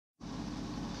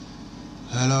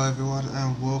Hello everyone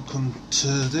and welcome to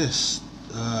this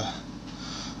a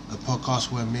podcast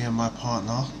where me and my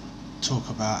partner talk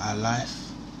about our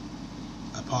life,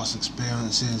 our past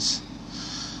experiences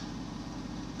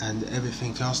and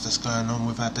everything else that's going on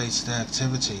with our day-to-day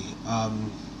activity.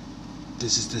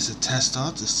 This is a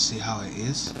tester just to see how it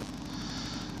is.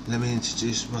 Let me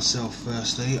introduce myself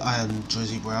firstly. I am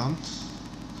Drizzy Brown,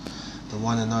 the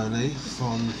one and only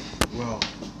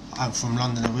I'm from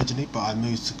London originally, but I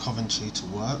moved to Coventry to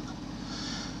work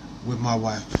with my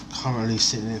wife currently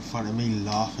sitting in front of me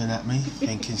laughing at me,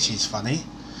 thinking she's funny.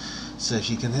 So if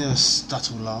you can hear a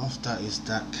stuttle laugh, that is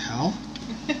that cow.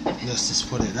 Let's just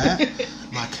put it there.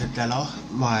 My cadella,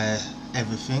 my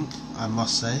everything, I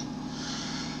must say.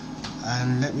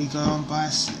 And let me go on by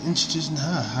introducing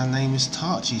her. Her name is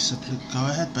Tathy, so go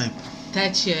ahead, babe.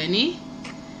 Tathiani,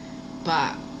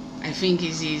 but I think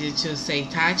it's easy to say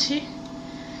Tathy.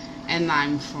 And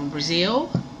I'm from Brazil,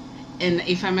 and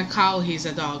if I'm a cow, he's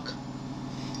a dog.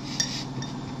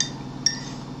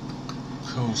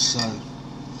 Cool, so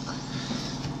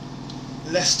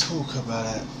let's talk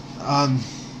about it.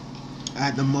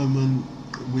 At the moment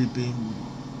we've been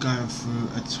going through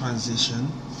a transition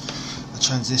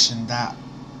that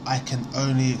I can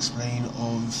only explain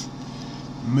of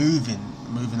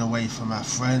moving away from our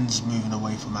friends, moving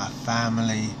away from our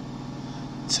family,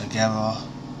 together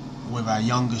with our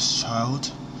youngest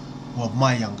child,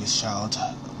 my youngest child.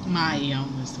 My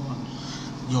youngest one.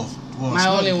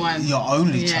 Your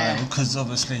only child, because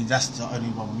obviously that's the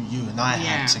only one you and I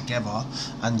had together,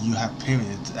 and you have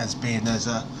period as being as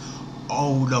a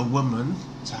older woman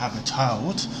to have a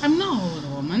child. I'm not an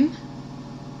older woman.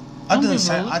 I didn't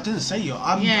say you.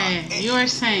 You are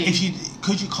saying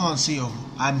because you can't see.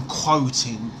 I'm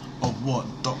quoting of what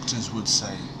doctors would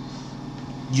say.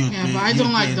 But I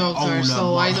don't like doctors,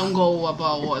 so I don't go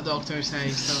about what doctors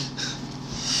say. So,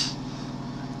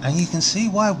 and you can see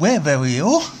why we're very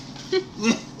ill.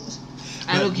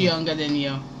 I look younger than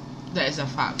you. That is a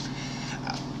fact.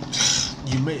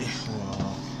 You may.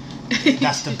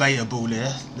 That's debatable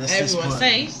there. Everyone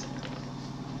says.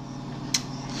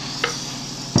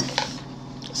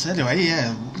 So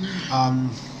anyway,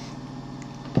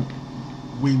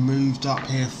 we moved up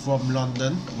here from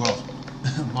London. Well,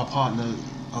 my partner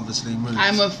obviously moved.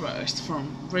 I'm first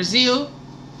from Brazil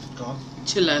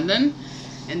to London,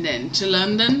 and then to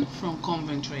London from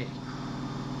Coventry.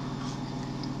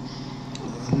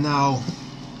 Now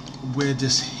we're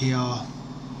just here.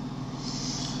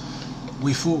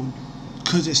 We thought,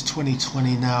 because it's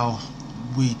 2020 now,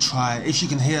 we try. If you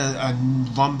can hear a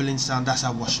rumbling sound, that's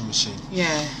our washing machine.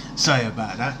 Yeah. Sorry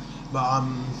about that, but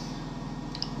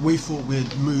we thought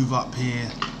we'd move up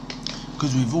here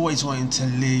because we've always wanted to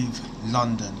leave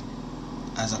London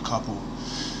as a couple.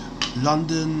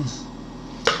 London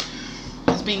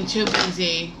has been too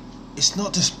busy. It's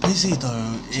not just busy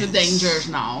though. Too dangerous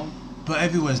now. But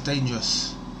everywhere's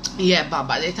dangerous. Yeah, but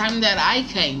by the time that I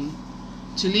came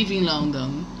to live in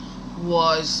London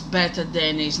was better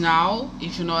than it is now,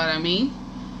 if you know what I mean.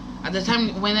 At the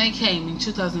time when I came in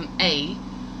 2008,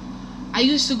 I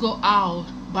used to go out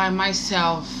by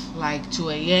myself like 2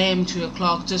 a.m., 2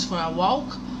 o'clock just for a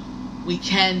walk. We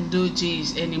can't do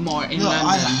this anymore in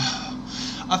London.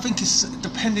 I think it's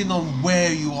depending on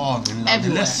where you are in London.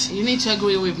 Everywhere. You need to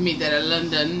agree with me that in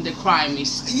London the crime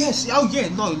is... Yes, no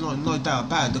doubt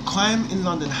about it. The crime in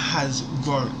London has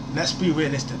grown. Let's be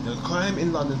realistic. The crime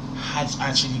in London has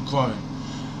actually grown.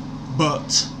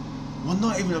 But,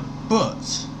 not even a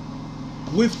but.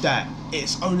 With that,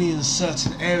 it's only in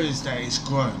certain areas that it's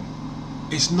grown.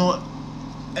 It's not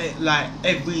like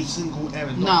every single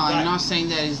area. I'm not saying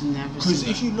that is never. Because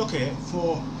if you look at it,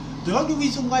 for the only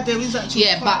reason why there is actually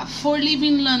but for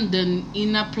living in London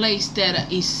in a place that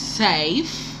is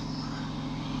safe,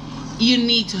 you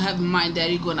need to have in mind that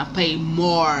you're gonna pay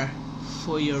more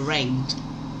for your rent.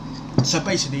 So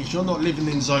basically, if you're not living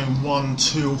in zone 1,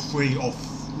 2, 3, or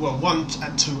 1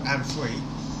 and 2 and 3,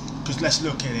 because let's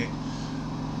look at it,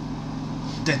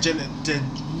 they're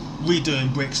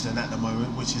redoing Brixton at the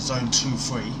moment, which is zone 2,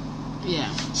 3.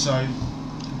 Yeah. So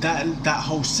that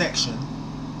whole section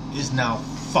is now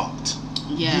fucked.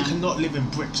 Yeah. You cannot live in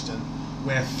Brixton,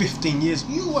 where 15 years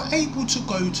you were able to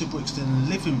go to Brixton and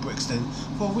live in Brixton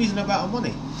for a reasonable amount of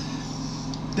money.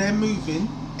 They're moving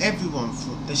everyone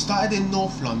through. They started in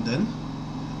North London,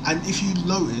 and if you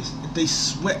notice, they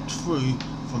swept through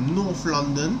from North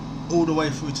London all the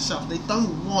way through to South. They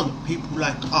don't want people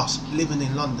like us living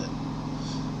in London.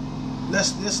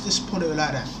 Let's just put it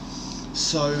like that.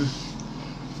 So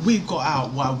we've got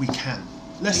out while we can.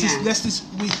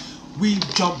 We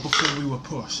jumped before we were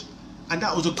pushed, and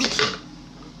that was a good thing.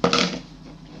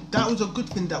 that was a good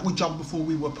thing that we jumped before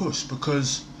we were pushed,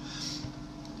 because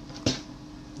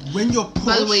when you're pushed...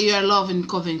 By the way, you're loving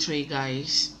Coventry,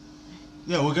 guys.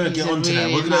 Yeah, we're going to get onto really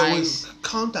that. We're going to...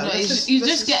 Calm down. No, you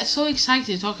just get so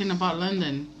excited talking about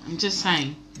London. I'm just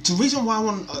saying. The reason why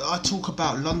I talk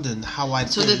about London, how I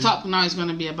So do... the talk now is going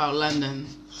to be about London.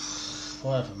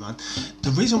 Whatever, man.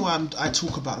 The reason why I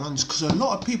talk about London is because a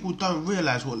lot of people don't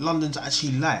realise what London's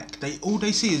actually like. All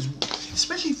they see is,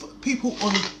 especially for people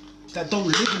that don't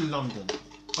live in London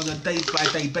on a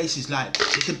day-by-day basis, like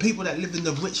the people that live in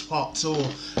the rich parts or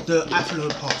the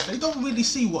affluent parts, they don't really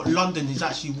see what London is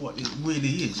actually, what it really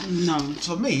is. No.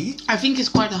 For me... I think it's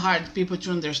quite hard for people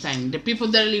to understand. The people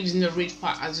that live in the rich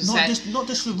part, as you said... Not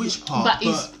just the rich part,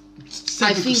 but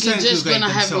I think you're just going to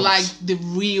have like the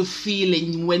real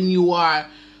feeling when you are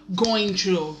going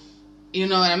through. You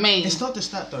know what I mean? It's not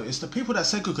just that though. It's the people that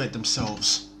segregate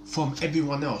themselves from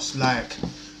everyone else. Like,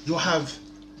 you'll have...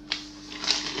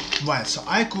 Right, so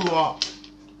I grew up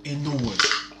in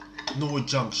Norwood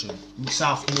Junction,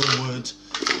 South Norwood,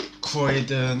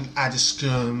 Croydon,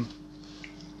 Addiscombe,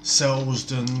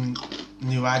 Selsdon,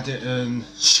 New Adderton,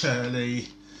 Shirley,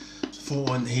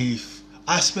 Thornton Heath.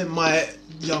 I spent my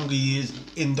younger years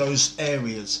in those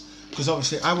areas because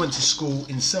obviously I went to school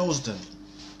in Selsdon,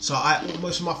 so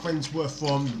most of my friends were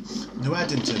from New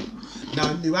Addington.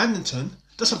 Now New Addington,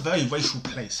 that's a very racial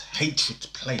place, hatred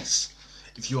place,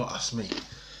 if you ask me.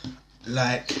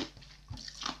 Like,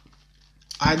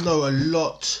 I know a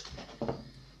lot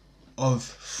of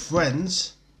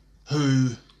friends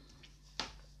who,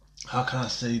 how can I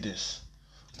say this?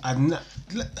 I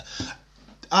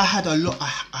had a lot. I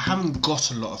haven't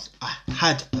got a lot of. I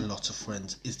had a lot of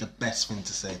friends. Is the best thing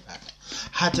to say that.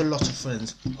 Had a lot of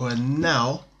friends who are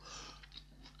now,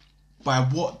 by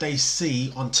what they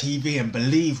see on TV and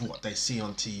believe what they see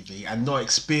on TV and not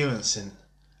experiencing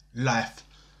life,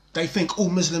 they think all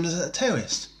Muslims are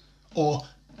terrorists, or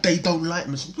they don't like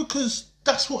Muslims because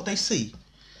that's what they see.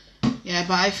 Yeah,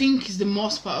 but I think the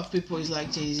most part of people is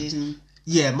like Jay-Z, isn't it?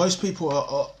 Yeah, most people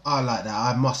are like that,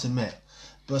 I must admit.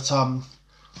 But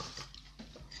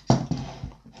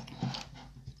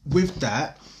with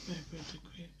that... Put the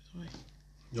grapes away.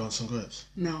 You want some grapes?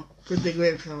 No, put the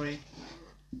grapes away.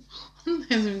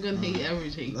 Otherwise I'm going to eat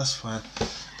everything. That's fine.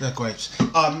 They're grapes.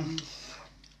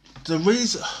 The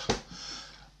reason...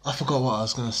 I forgot what I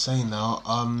was going to say now.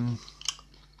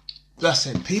 That's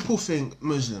it. People think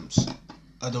Muslims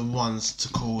are the ones to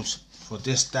cause for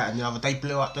this, that and the other. They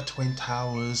blew up the Twin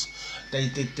Towers. They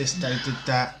did this, they did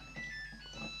that.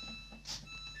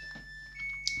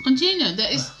 Continue.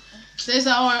 There's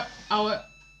our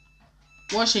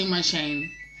washing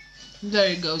machine.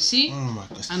 There you go. See? Oh my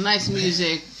goodness. And nice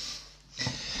music.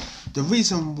 The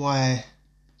reason why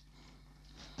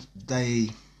they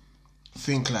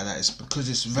think like that is because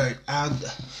it's very,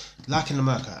 like in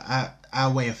America,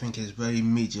 our way of thinking is very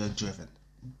media driven.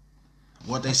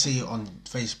 What they see on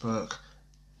Facebook,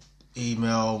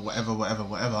 email,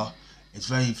 whatever, it's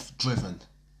very driven,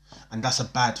 and that's a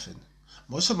bad thing.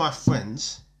 Most of my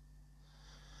friends,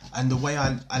 and the way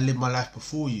I lived my life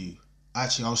before you,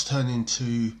 actually I was turning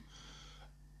to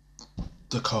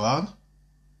the Quran.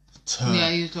 Yeah,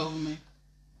 you told me.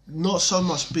 Not so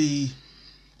much be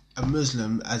a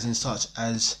Muslim as in such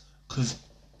as, because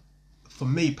for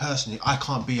me personally, I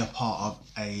can't be a part of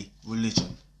a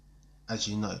religion, as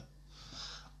you know.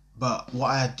 But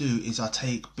what I do is I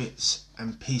take bits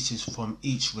and pieces from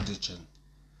each religion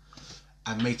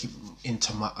and make it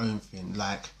into my own thing.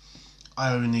 Like,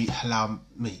 I only eat halal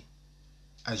meat,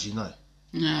 as you know.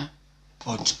 Yeah.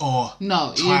 Or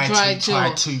no, you try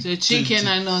to. The chicken,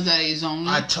 I know that is only.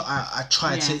 I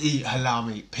try to eat halal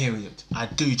meat. Period. I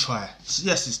do try.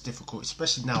 Yes, it's difficult,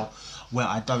 especially now where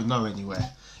I don't know anywhere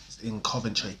in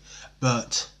Coventry.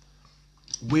 But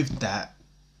with that,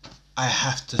 I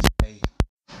have to say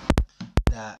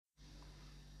that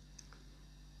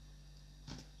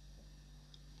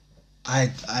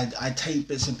I take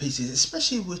bits and pieces,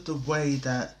 especially with the way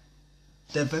that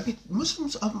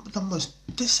Muslims are the most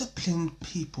disciplined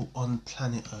people on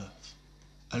planet Earth,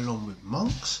 along with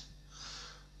monks,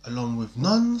 along with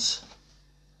nuns,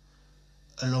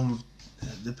 along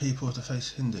with the people of the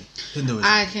faith Hinduism.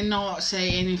 I cannot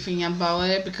say anything about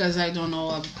it because I don't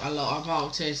know a lot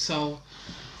about it, so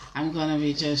I'm gonna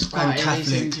be just quiet. And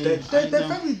Catholic,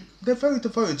 they're very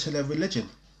devoted to their religion.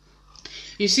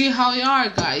 You see how you are,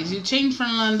 guys. You change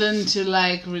from London to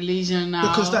like religion now.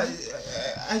 Because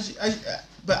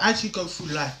but as you go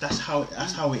through life, that's how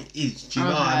it is. Do you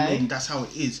know what I mean? That's how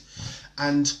it is.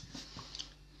 And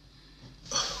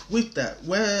with that,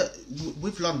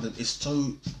 with London, it's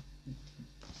so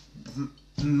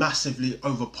massively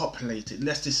overpopulated.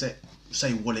 Let's just say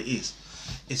say what it is.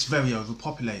 It's very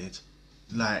overpopulated.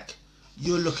 Like,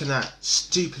 you're looking at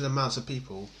stupid amounts of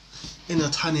people in a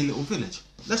tiny little village.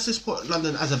 Let's just put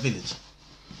London as a village.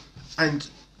 And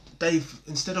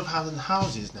instead of having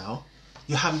houses now,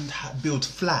 you haven't built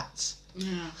flats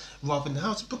rather than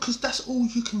houses, because that's all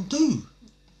you can do.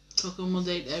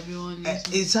 Accommodate everyone.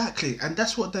 Exactly, and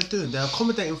that's what they're doing. They're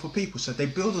accommodating for people, so they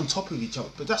build on top of each other.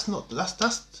 But that's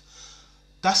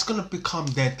going to become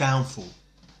their downfall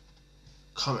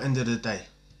come end of the day.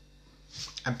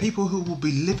 And people who will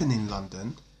be living in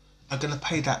London are going to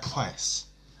pay that price,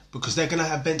 because they're going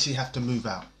to eventually have to move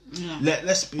out. Yeah.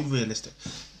 Let's be realistic.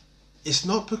 It's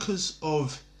not because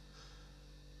of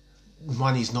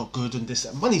money's not good and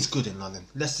this. Money's good in London.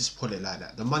 Let's just put it like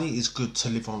that. The money is good to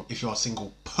live on if you're a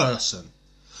single person.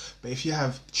 But if you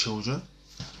have children,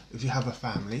 if you have a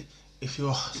family, if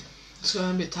you're... It's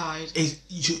going to be tired.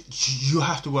 You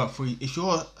have to work for... If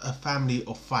you're a family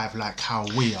of 5 like how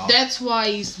we are... That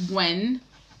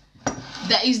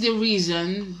is the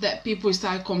reason that people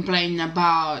start complaining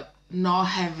about not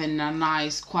having a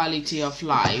nice quality of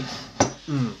life.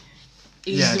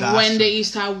 When they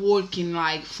start working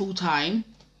like full time.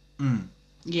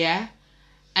 Yeah.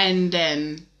 And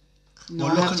then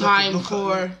not have time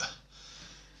for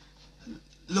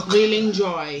really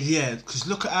enjoy. Yeah, because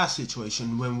look at our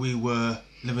situation when we were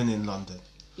living in London.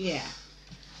 Yeah.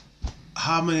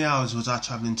 How many hours was I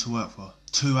travelling to work for?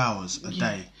 2 hours a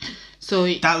day. So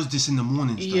that was just in the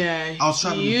mornings. Yeah. I was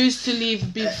traveling. You used to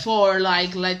leave before,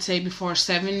 like, let's say before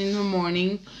 7 in the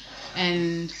morning,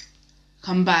 and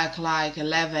come back like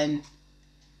 11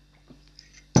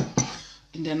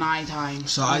 in the night time.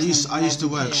 So I used to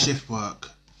work shift work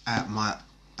at my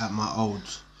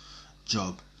old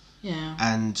job. Yeah.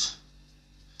 And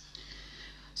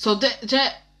so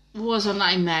that was a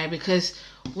nightmare, because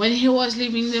when he was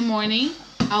leaving in the morning,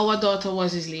 our daughter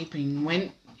was sleeping.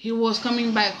 When he was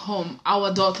coming back home,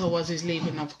 our daughter was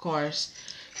sleeping, of course,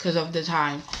 because of the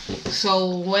time.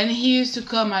 So when he used to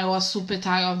come, I was super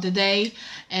tired of the day,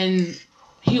 and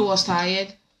he was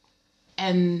tired.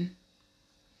 And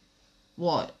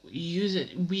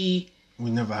we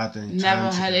never had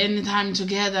any time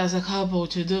together as a couple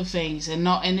to do things, and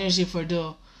not energy for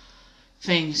do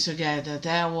things together.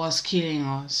 That was killing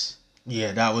us.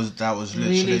 Yeah, that was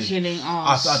literally really killing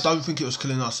us. I don't think it was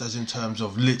killing us as in terms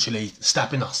of literally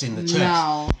stabbing us in the chest.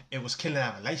 No. It was killing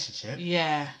our relationship.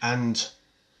 Yeah. And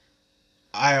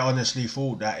I honestly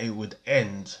thought that it would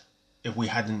end if we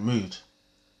hadn't moved.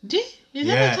 Did you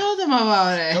never told them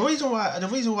about it? The reason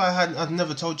why I'd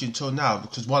never told you until now,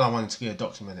 because one, I wanted to get it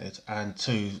documented, and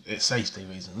two, it's safety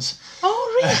reasons.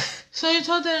 Oh really? So you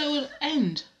thought that it would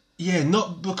end? Yeah,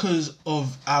 not because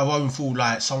of our own fault,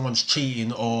 like someone's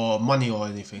cheating or money or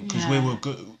anything. Because we were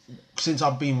good. Since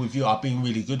I've been with you, I've been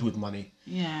really good with money.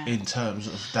 Yeah. In terms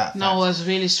of that. No, it was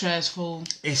really stressful.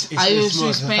 I used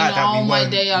to spend all my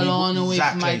day alone with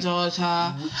my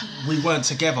daughter. We weren't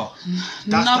together.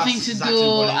 Nothing to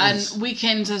do, and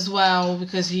weekends as well,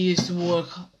 because he used to work.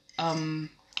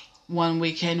 One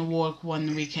weekend work,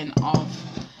 one weekend off.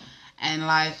 And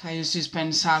like, I used to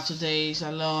spend Saturdays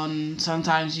alone.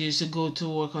 Sometimes I used to go to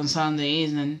work on Sunday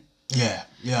evening. Yeah,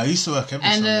 I used to work every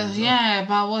Sunday.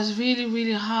 But it was really,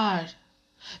 really hard.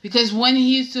 Because when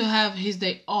he used to have his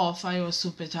day off, I was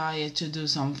super tired to do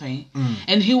something.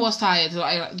 And he was tired.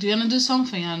 So do you want to do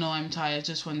something? I know I'm tired,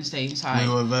 just want to stay inside.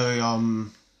 We were very,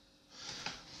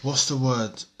 what's the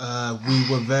word? We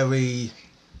were very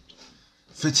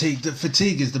fatigued.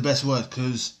 Fatigue is the best word,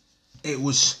 because it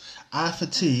was, our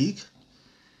fatigue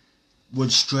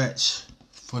would stretch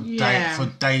for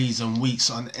days and weeks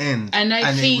on end. And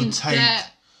I think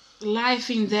that life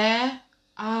in there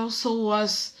also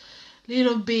was a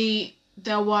little bit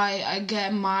that why I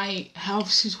get my health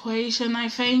situation, I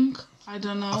think. I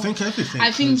don't know. I think everything.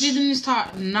 I think didn't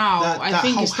start now. I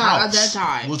think it started at that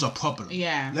time. Was a problem.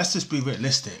 Yeah. Let's just be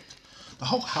realistic. The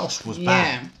whole house was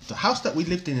bad. The house that we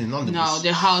lived in London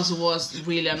the house was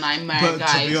really a nightmare, but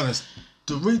guys. To be honest,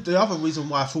 the other reason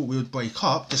why I thought we would break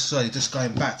up, just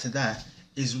going back to that,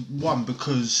 is one,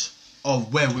 because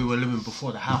of where we were living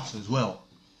before the house as well.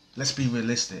 Let's be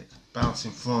realistic.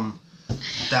 Bouncing from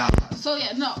that. So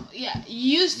you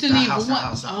used to live.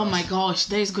 Oh my gosh,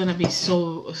 there's gonna be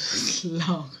so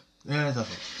long. Yeah,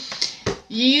 definitely.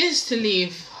 You used to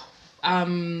live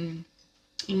in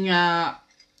a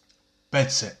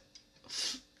bedsit.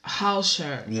 House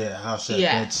share. Yeah, house share,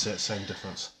 bedsit, same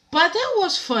difference. But that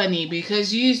was funny,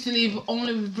 because you used to live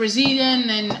only with Brazilian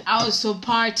and also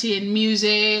party and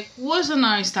music. Was a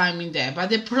nice time in there. But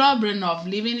the problem of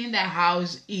living in the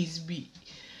house is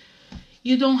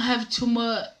you don't have too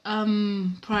much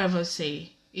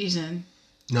privacy, isn't?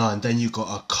 No, and then you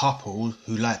got a couple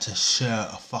who like to share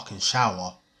a fucking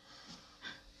shower.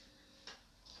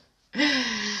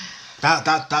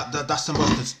 That's the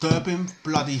most disturbing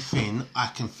bloody thing I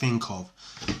can think of.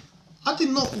 I did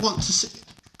not want to sit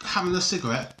having a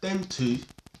cigarette, them two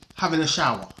having a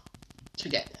shower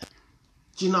together.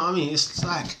 Do you know what I mean? It's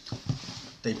like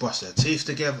they brush their teeth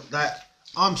together. Like,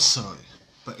 I'm sorry,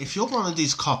 but if you're one of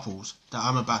these couples that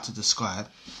I'm about to describe,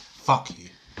 fuck you.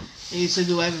 They used to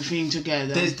do everything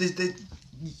together.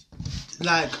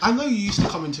 Like, I know you used to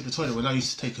come into the toilet when I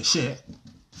used to take a shit,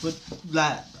 but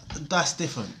like, that's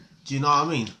different. Do you know what I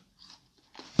mean?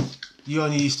 You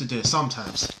only used to do it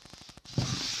sometimes.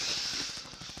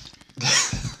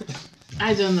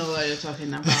 I don't know what you're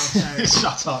talking about. Sorry.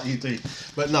 Shut up, you do.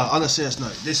 But no, on a serious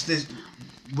note, this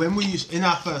when we used in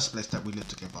our first place that we lived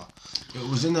together, it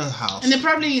was in a house. And the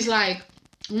problem is like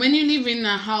when you live in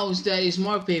a house that is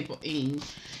more people in,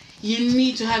 you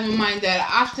need to have in mind that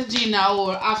after dinner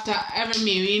or after every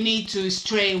meal, you need to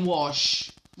straight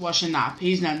washing up,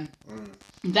 isn't it?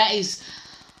 That is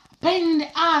a pain in the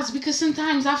ass because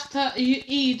sometimes after you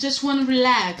eat, you just want to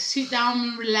relax, sit down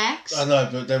and relax. I know,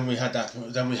 but then we have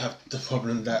the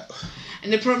problem that.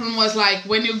 And the problem was like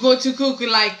when you go to cook, it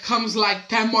like comes like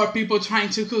 10 more people trying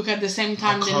to cook at the same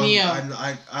time the meal.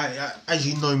 I, as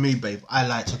you know me, babe, I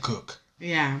like to cook.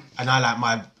 Yeah. And I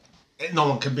like no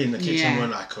one can be in the kitchen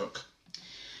when I cook.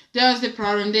 That was the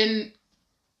problem. Then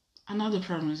another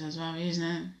problem as well, isn't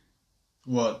it?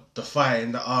 What? The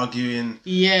fighting, the arguing.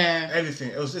 Yeah.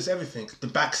 Everything. It was just everything. The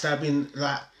backstabbing.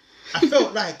 Like, I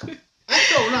felt like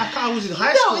I was in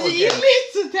high school again. You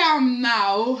need to tell me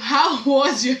now, how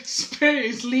was your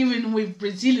experience living with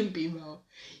Brazilian people?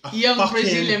 Young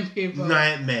Brazilian people.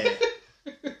 Nightmare.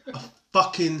 A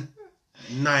fucking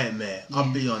nightmare.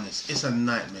 I'll be honest. It's a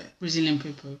nightmare. Brazilian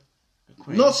people.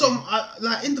 Not some,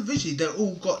 like individually, they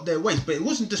all got their ways, but it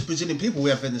wasn't just Brazilian people. We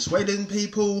had Venezuelan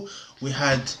people. We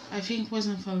had. I think it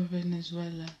wasn't from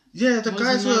Venezuela. Yeah, the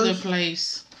guys were. Another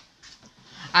place.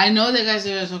 I know the guys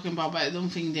they were talking about, but I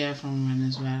don't think they're from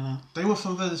Venezuela. They were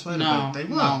from Venezuela. No, they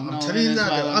were. No, I'm telling you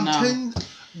that. I'm telling.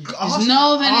 It's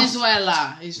no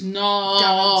Venezuela. It's no.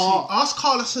 Guarantee. Ask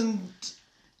Carlson.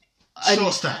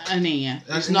 Shortstack. Ania.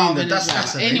 It's not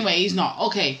Venezuela. Anyway, he's not.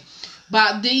 Okay.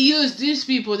 But they used, these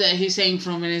people that he's saying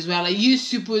from Venezuela,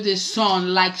 used to put this song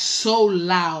like so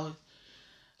loud.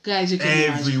 Guys, you can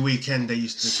Every imagine. Weekend they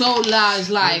used to. So loud, it's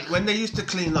like. When they used to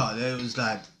clean up, it was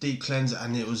like deep cleanse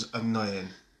and it was annoying.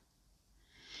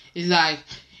 It's like,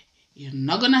 you're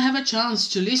not going to have a chance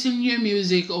to listen to your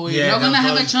music or you're not going to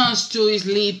have a chance to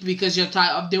sleep because you're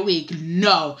tired of the week.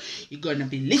 No, you're going to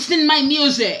be listening to my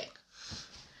music.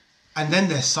 And then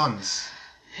their sons.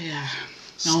 Yeah.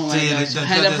 Oh my gosh, I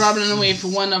had a problem with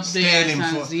one of their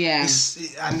sons,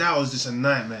 and that was just a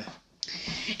nightmare.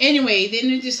 Anyway, then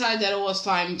we decided that it was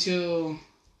time to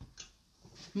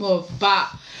move. But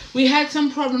we had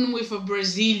some problem with a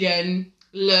Brazilian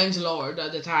landlord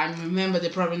at the time. Remember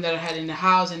the problem that I had in the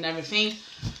house and everything?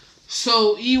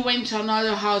 So he went to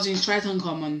another house in Stratton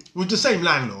Common. With the same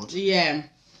landlord? Yeah.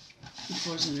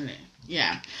 Unfortunately.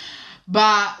 Yeah.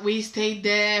 But we stayed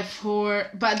there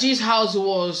but this house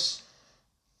was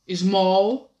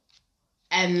small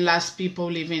and less people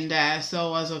living there, so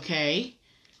it was okay.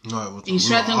 No, it was in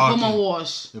Stratton Common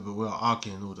was. Yeah, but we were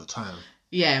arguing all the time.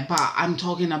 Yeah, but I'm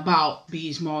talking about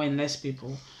being small and less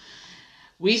people.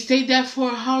 We stayed there for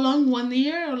how long? 1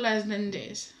 year or less than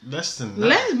this? Less than that.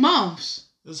 Less months.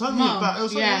 It was only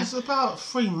about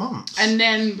 3 months. And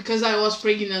then because I was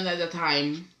pregnant at the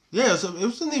time. Yeah, it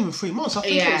wasn't even 3 months. I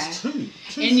think it was two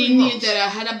and you knew that I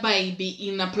had a baby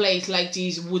in a place like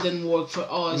this wouldn't work for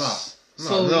us.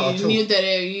 So you knew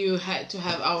that you had to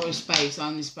have our space,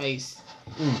 only space.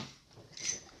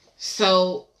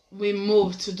 So we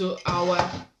moved to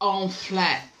our own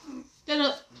flat.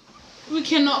 We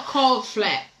cannot call it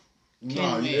flat.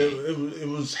 No, it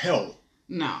was hell.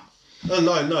 No.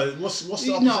 No. What's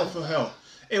the opposite for hell?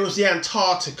 It was the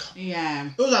Antarctica. Yeah.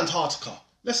 It was Antarctica.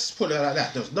 Let's put it like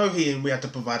that. There was no heating. We had to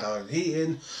provide our own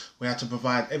heating. We had to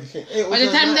provide everything. By the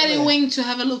time that we went to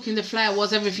have a look in the flat,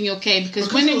 was everything okay?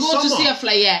 Because when you go to see a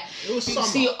flat, you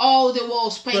see all the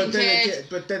walls painted.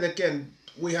 But then again,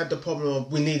 we had the problem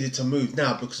of we needed to move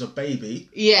now because of baby.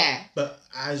 Yeah. But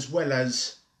as well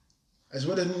as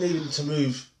needing to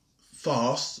move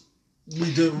fast,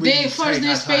 we didn't really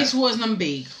the space wasn't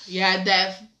big. Yeah,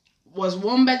 that was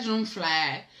 1-bedroom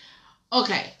flat.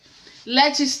 Okay.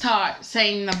 Let's start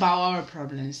saying about our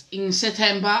problems. In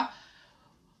September,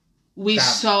 we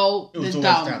saw the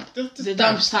dump. The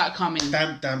dump start coming.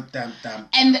 Damp.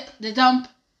 And the dump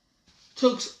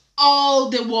took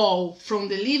all the wall from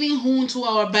the living room to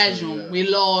our bedroom. Yeah. We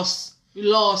lost We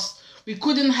lost. We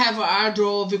couldn't have a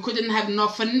wardrobe. We couldn't have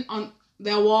nothing on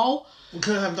the wall. We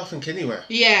couldn't have nothing anywhere.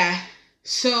 Yeah.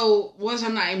 So, it was a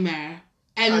nightmare.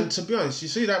 And to be honest, you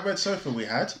see that red sofa we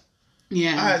had?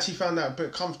 Yeah. I actually found that a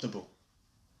bit comfortable.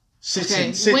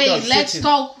 Let's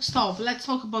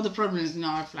talk about the problems in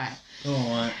our flat.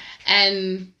 Alright.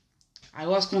 And I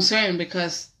was concerned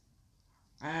because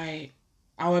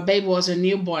our baby was a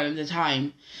newborn at the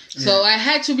time. So I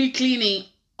had to be cleaning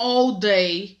all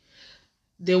day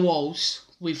the walls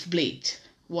with bleach.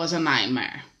 Was a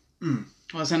nightmare.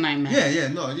 Was a nightmare. Yeah,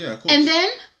 of course. And then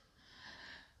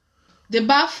the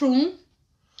bathroom,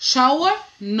 shower,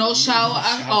 no shower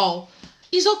at all.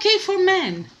 It's okay for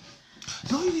men.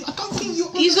 No, I don't think you.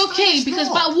 It's okay because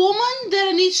but woman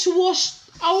that needs to wash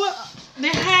the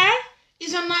hair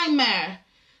is a nightmare.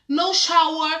 No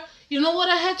shower. You know what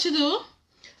I had to do?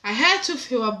 I had to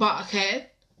fill a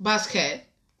basket. Basket.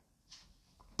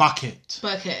 That's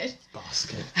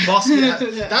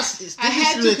I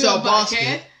had to fill a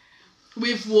basket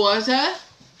with water.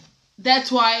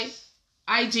 That's why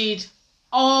I did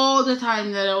all the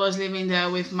time that I was living there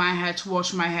with my hair to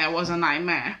wash my hair was a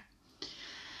nightmare.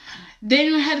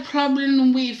 Then we had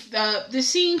problem with the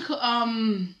sink.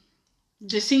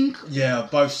 The sink. Yeah,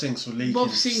 both sinks were leaking.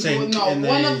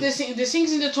 One of the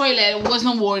sinks in the toilet was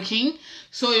not working,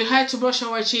 so you had to brush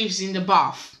our teeth in the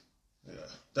bath. Yeah,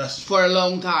 that's for a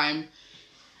long time.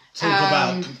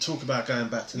 Talk about going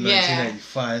back to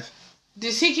 1985.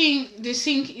 The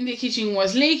sink in the kitchen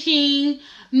was leaking.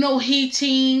 No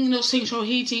heating, no central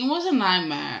heating. It was a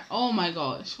nightmare. Oh my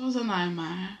gosh, it was a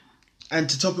nightmare. And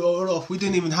to top it all off, we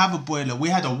didn't even have a boiler. We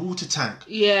had a water tank.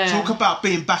 Yeah. Talk about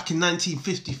being back in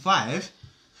 1955.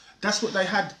 That's what they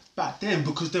had back then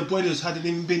because their boilers hadn't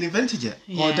even been invented yet.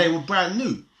 Yeah. Or they were brand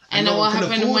new. And then what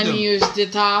happened when you used the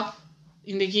tap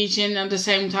in the kitchen at the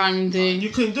same time? You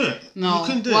couldn't do it. No. You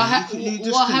couldn't do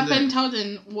it.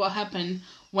 What happened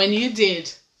when you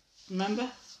did? Remember?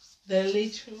 The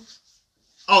literal...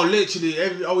 Oh, literally,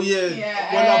 the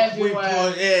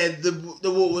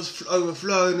water was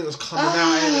overflowing, it was coming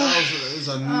out, it was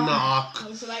a knock.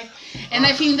 And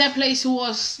I think that place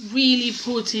was really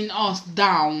putting us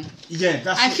down. Yeah,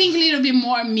 I think a little bit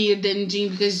more me than Jean,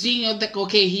 because Jean,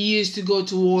 okay, he used to go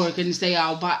to work and stay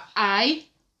out, but I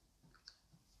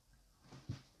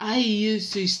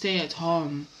used to stay at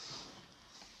home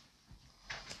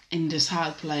in this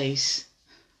hard place.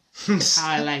 How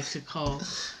I like to call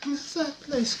that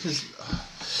place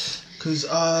because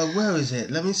where is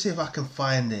it? Let me see if I can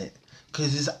find it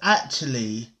because it's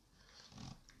actually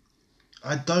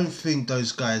I don't think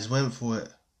those guys went for it.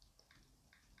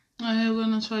 I'm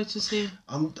gonna try to see.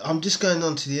 I'm just going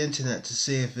onto the internet to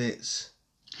see if it's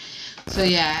so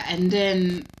yeah. And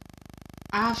then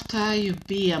after you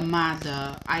be a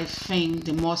mother, I think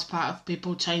the most part of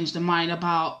people change their mind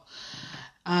about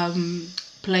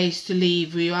place to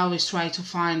live. We always try to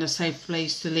find a safe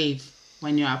place to live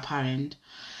when you're a parent,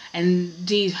 and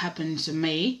this happened to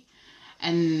me,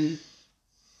 and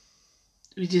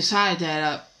we decided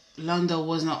that London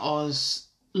was not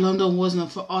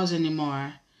for us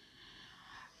anymore.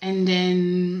 And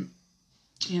then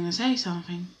you gonna say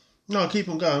something? No, keep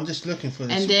on going. I'm just looking for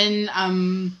this. And then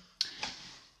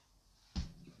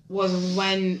was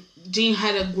when Dean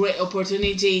had a great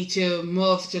opportunity to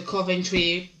move to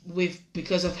Coventry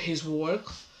because of his work.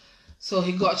 So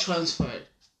he got transferred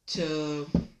to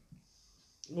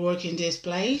work in this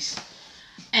place.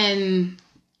 And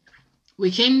we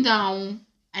came down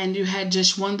and you had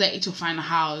just one day to find a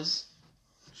house.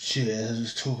 Shit,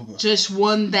 let's talk about just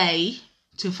one day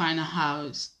to find a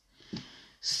house.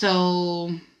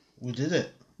 So we did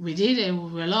it. We did it. We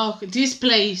were lucky. This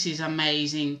place is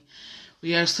amazing.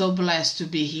 We are so blessed to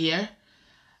be here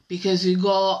because we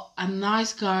got a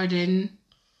nice garden,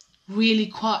 really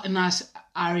quite a nice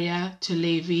area to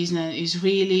live in. It's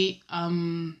really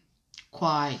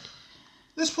quiet.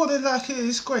 Let's put it like it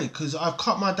is great because I've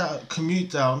cut my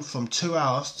commute down from 2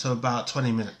 hours to about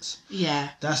 20 minutes. Yeah.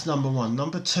 That's number one.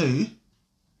 Number two.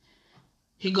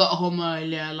 He got home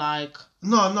earlier, like...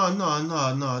 No.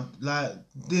 Like,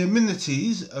 the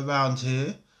amenities around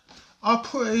here are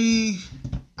pretty...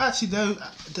 Actually,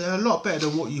 they're a lot better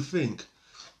than what you think.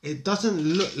 It doesn't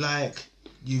look like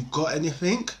you've got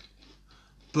anything,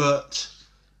 but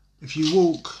if you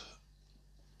walk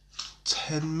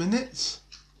 10 minutes...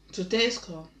 To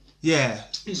Tesco? Yeah.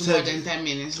 It's more than 10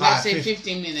 minutes. Let's say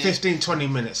 15 minutes. 15, 20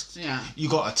 minutes. Yeah. You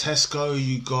got a Tesco,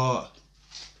 you got...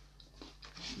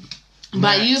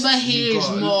 But Uber here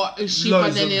is cheaper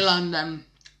than in London.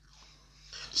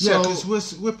 So, yeah,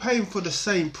 because we're paying for the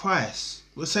same price.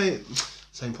 We're saying...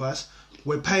 Same price.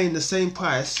 We're paying the same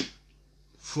price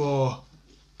for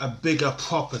a bigger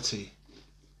property.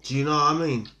 Do you know what I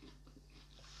mean?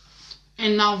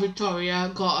 And now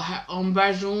Victoria got her own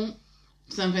bedroom,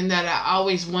 something that I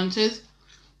always wanted.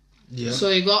 Yeah. So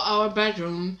we got our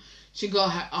bedroom. She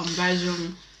got her own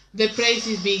bedroom. The place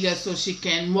is bigger, so she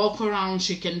can walk around.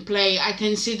 She can play. I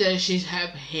can see that she's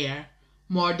happy here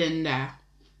more than that.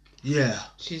 Yeah.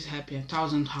 She's happy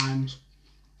 1,000 times.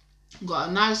 Got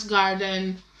a nice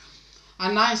garden,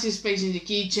 a nice space in the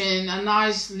kitchen, a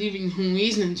nice living room,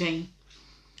 isn't it, Jane?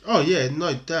 Oh yeah,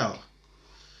 no doubt.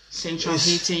 Central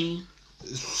heating.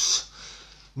 It's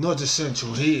not the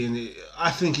central heating.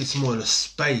 I think it's more the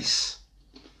space.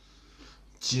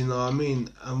 Do you know what I mean?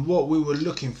 And what we were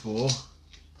looking for,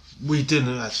 we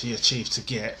didn't actually achieve to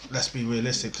get. Let's be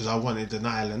realistic, because I wanted an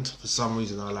island. For some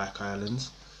reason, I like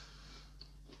islands.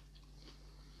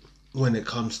 When it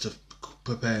comes to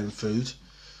preparing food,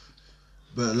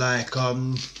 but like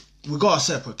we got a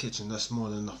separate kitchen. That's more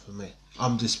than enough for me.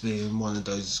 I'm just being one of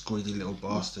those greedy little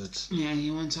bastards. Yeah,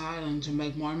 he went to Ireland to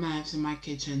make more maps in my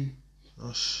kitchen.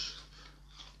 Oh,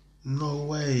 no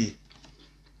way.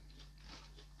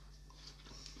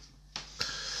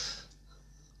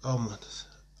 Oh my.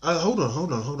 Hold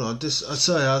on.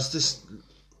 Sorry, I was just.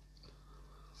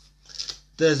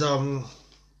 There's a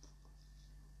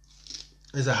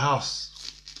house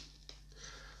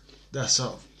that's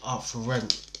up for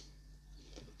rent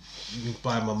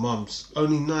by my mum's.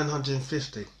 Only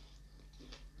 950.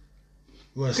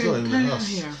 Well, it's not even a house.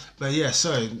 Here. But yeah,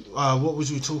 sorry. What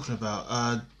was we talking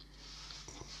about?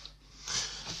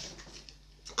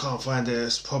 Can't find it.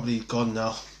 It's probably gone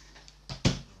now.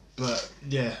 But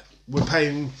yeah, we're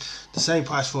paying the same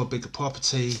price for a bigger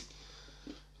property.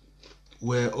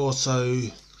 We're also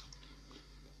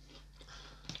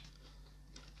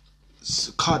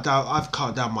I've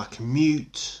cut down my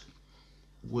commute,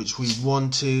 which we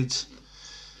wanted.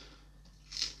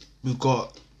 We've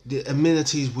got the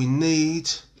amenities we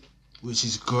need, which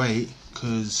is great,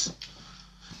 because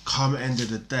come end of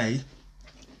the day,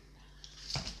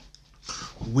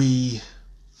 we're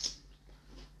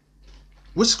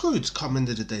screwed. Come end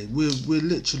of the day, we're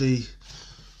literally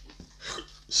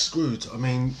screwed. I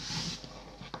mean,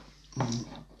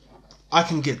 I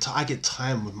get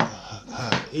time with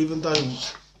her, even though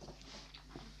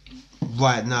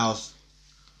right now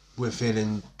we're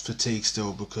feeling fatigued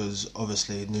still, because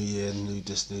obviously new year, new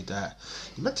this, new that.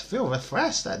 You're meant to feel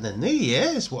refreshed at the new year,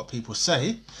 is what people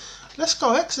say. Let's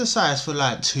go exercise for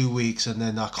like 2 weeks, and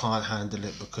then I can't handle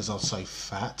it because I'm so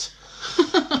fat.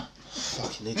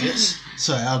 Fucking idiots.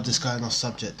 Sorry, I'm just going off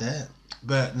subject there.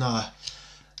 But no,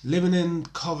 living in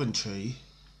Coventry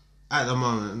at the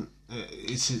moment,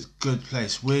 it's a good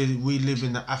place. We live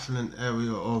in the affluent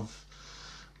area of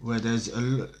where there's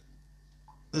a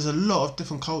lot of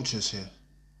different cultures here.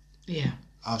 Yeah,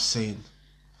 I've seen.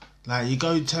 Like, you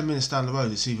go 10 minutes down the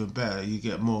road, it's even better. You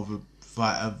get more of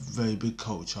a very big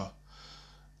culture.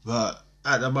 But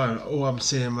at the moment, all I'm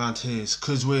seeing around here is,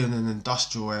 because we're in an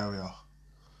industrial area.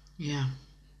 Yeah.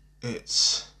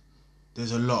 There's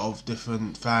a lot of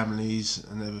different families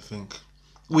and everything.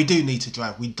 We do need to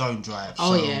drive. We don't drive.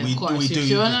 Oh so yeah, of course. If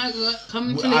you want to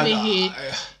come to live here,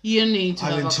 you need to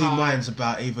have a car. I'm in two minds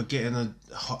about either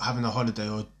having a holiday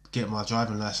or getting my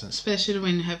driving license. Especially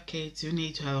when you have kids, you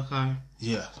need to have a car.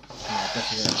 Yeah,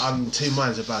 definitely. I'm in two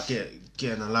minds about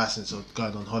getting a license or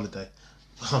going on holiday.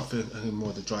 I'm thinking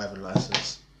more the driving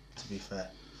license, to be fair.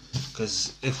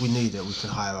 Because if we need it, we can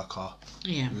hire a car.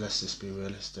 Yeah. Let's just be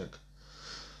realistic.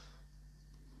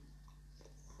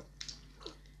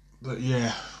 But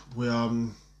yeah, we're at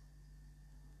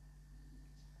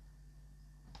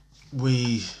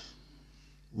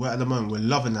the moment, we're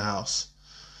loving the house.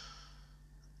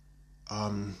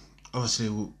 Obviously,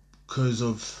 because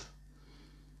of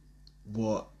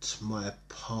what my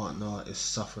partner is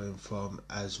suffering from,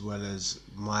 as well as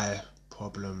my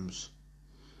problems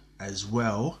as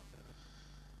well,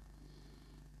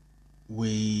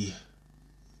 we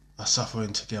are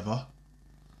suffering together,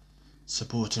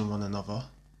 supporting one another.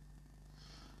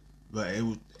 But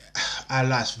our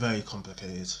life's very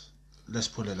complicated. Let's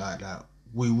put it like that.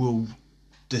 We will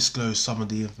disclose some of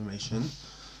the information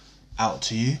out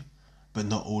to you, but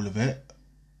not all of it.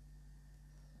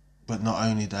 But not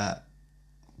only that,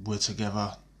 we're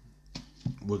together.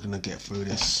 We're going to get through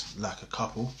this like a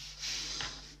couple.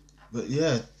 But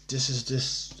yeah, this is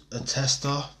just a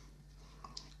tester.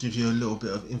 Give you a little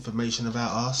bit of information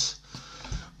about us.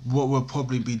 What we'll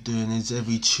probably be doing is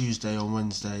every Tuesday or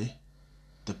Wednesday,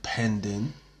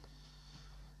 depending,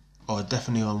 or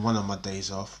definitely on one of my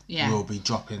days off, we'll be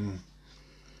dropping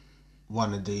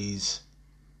one of these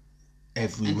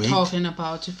every week. And talking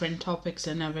about different topics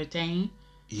and everything.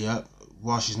 Yep.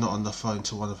 while she's not on the phone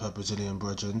to one of her Brazilian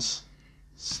brethrens,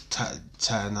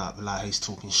 tatting up like he's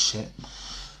talking shit.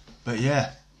 But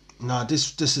yeah, no,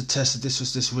 this is Tessa. This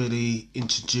was just really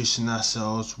introducing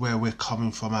ourselves, where we're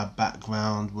coming from, our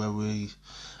background, where we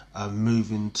are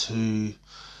moving to,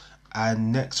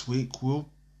 and next week we'll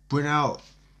bring out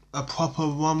a proper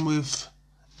one with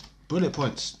bullet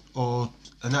points or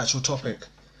an actual topic.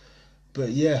 But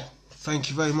yeah, thank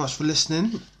you very much for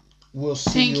listening. We'll see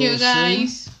Thank you,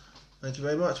 guys. soon. Thank you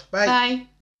very much. Bye.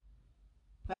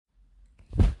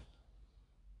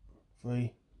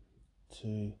 3,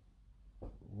 2,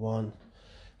 1.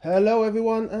 Hello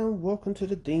everyone and welcome to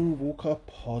the Dean Walker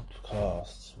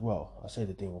podcast. Well, I say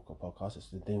the Dean Walker podcast, it's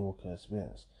the Dean Walker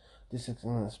experience. This is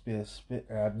going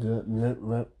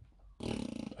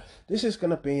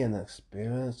to be an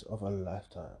experience of a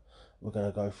lifetime. We're going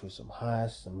to go through some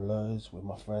highs, some lows with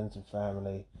my friends and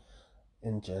family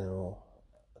in general.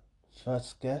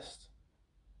 First guest,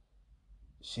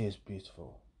 she is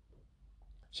beautiful.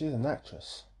 She is an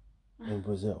actress in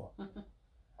Brazil.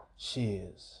 She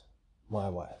is my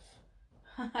wife.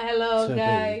 Hello,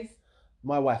 guys.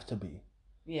 My wife to be.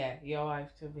 Yeah, your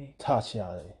wife to be. Tathy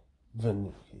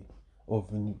or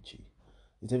Venucci.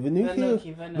 Is it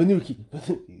Venucci?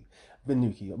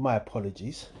 Venucci. My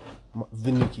apologies.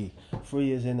 Venucci. 3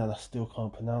 years in and I still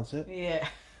can't pronounce it. Yeah.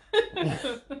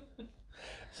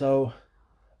 So,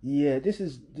 yeah, this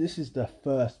is the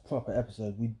first proper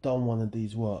episode. We've done one of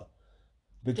these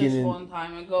Just one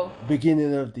time ago.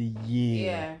 Beginning of the year.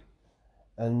 Yeah.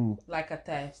 And like a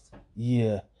test.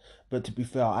 Yeah. But to be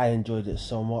fair, I enjoyed it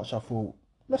so much. I thought,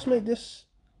 let's make this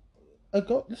a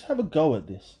go. Let's have a go at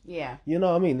this. Yeah. You know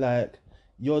what I mean? Like,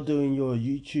 you're doing your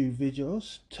YouTube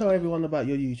videos. Tell everyone about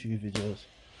your YouTube videos.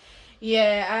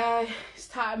 Yeah, I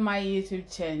started my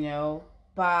YouTube channel,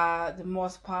 but the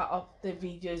most part of the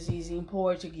videos is in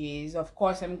Portuguese. Of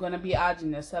course, I'm gonna be adding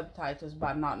the subtitles,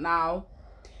 but not now.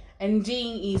 And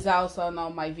Dean is also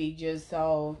on my videos,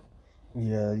 so...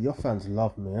 Yeah, your fans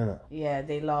love me, innit? Yeah,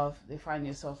 they find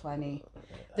you so funny.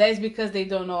 That's because they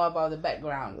don't know about the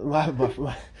background.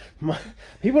 My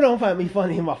people don't find me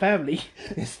funny in my family.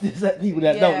 It's just that people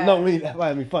that don't know me that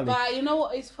find me funny. But you know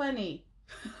what is funny?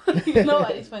 You know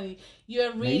what is funny?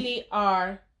 You really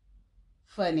are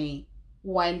funny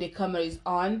when the camera is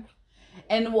on.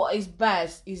 And what is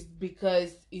best is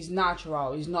because it's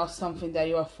natural. It's not something that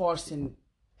you are forcing.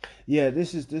 Yeah,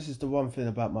 this is the one thing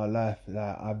about my life.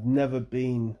 Like, I've never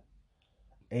been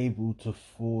able to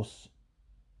force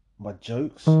my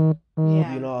jokes. Yeah.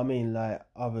 You know what I mean? Like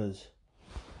others,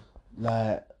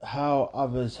 like how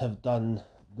others have done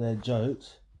their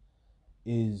jokes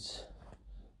is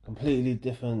completely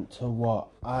different to what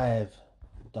I've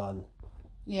done.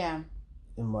 Yeah.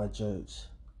 In my jokes.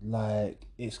 Like,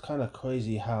 it's kind of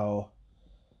crazy how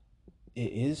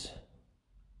it is.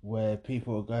 Where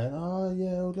people are going, oh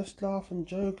yeah, well, let's laugh and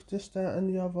joke, this, that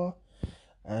and the other.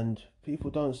 And people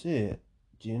don't see it.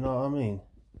 Do you know what I mean?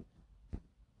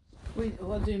 Wait,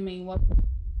 what do you mean? What?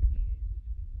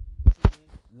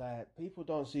 Like, people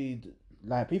don't see...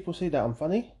 Like, people see that I'm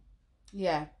funny.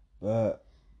 Yeah. But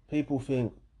people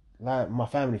think... Like, my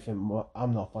family think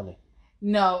I'm not funny.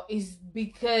 No, it's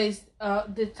because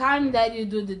the time that you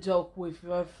do the joke with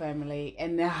your family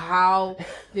and how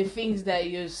the things that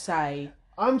you say...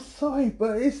 I'm sorry,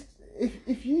 but it's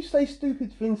if you say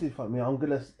stupid things in front of me, I'm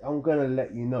gonna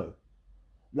let you know.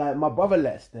 Like, my brother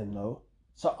lets them know,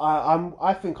 so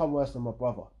I think I'm worse than my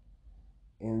brother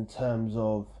in terms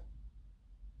of.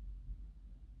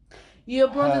 Your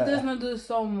brother does not do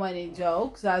so many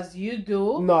jokes as you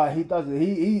do. No, he doesn't.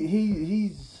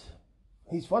 He's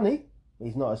funny.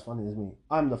 He's not as funny as me.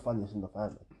 I'm the funniest in the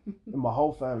family. In my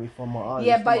whole family, from my aunts.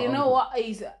 Yeah, but you know what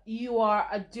is, you are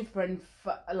a different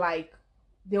like.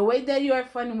 The way that you are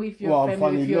funny with your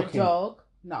family, with your joke.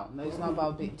 No, it's not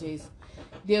about bitches.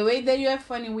 The way that you are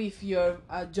funny with your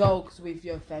jokes with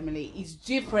your family is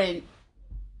different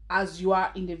as you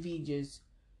are in the videos.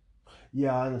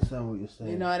 Yeah, I understand what you're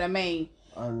saying. You know what I mean?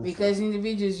 Because in the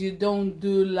videos you don't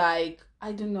do like,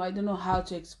 I don't know how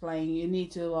to explain. You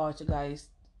need to watch, guys.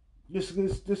 Just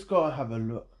go and have a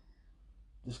look.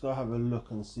 Just go have a look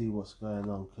and see what's going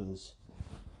on, because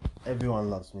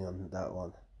everyone loves me on that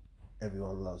one.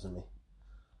 Everyone loves me.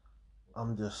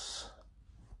 I'm just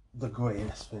the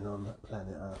greatest thing on the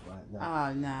planet Earth right now.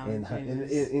 Oh no!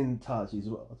 In Tathy's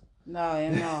world. No, you're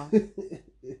not.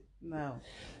 No.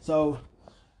 So,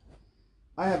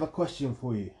 I have a question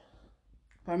for you.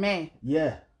 For me?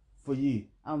 Yeah, for you.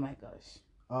 Oh my gosh.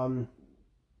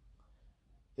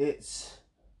 It's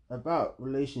about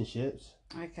relationships.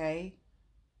 Okay.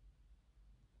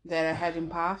 That I had in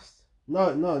past.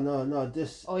 No.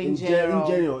 Just Or in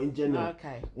general? In general.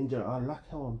 Okay. In general, I like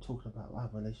how I'm talking about our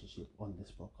relationship on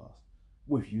this podcast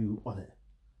with you on it.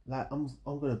 Like I'm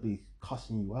gonna be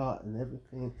cussing you out and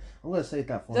everything. I'm gonna say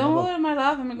that for. Don't worry, my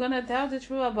love. I'm gonna tell the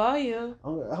truth about you.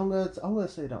 I'm gonna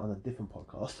say that on a different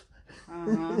podcast.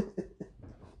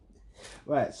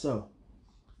 Right. So,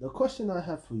 the question I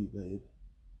have for you, babe,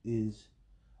 is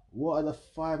what are the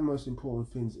 5 most important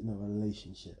things in a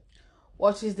relationship?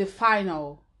 What is the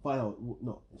final?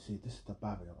 No, see, this is the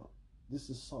barrier. This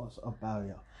is sort of a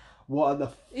barrier. What are the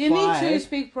 5? You need to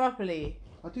speak properly.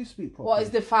 I do speak properly. What is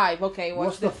the 5? Okay,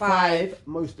 what's the 5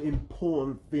 most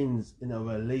important things in a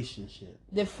relationship?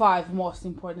 The 5 most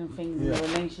important things in a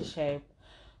relationship.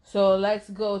 So let's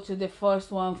go to the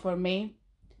first one for me.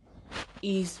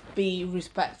 Is be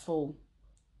respectful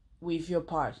with your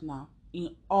partner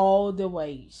in all the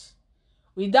ways.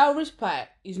 Without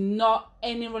respect, is not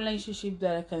any relationship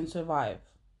that can survive.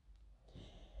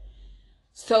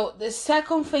 So the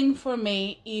second thing for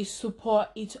me is support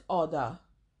each other.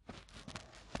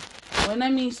 When I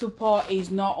mean support, is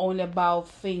not only about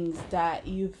things that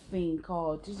you think,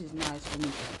 oh, this is nice for me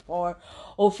to support,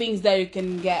 or things that you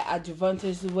can get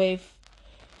advantage with.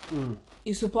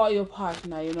 You support your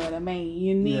partner, you know what I mean?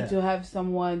 You need to have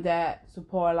someone that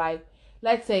support, like,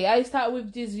 let's say I start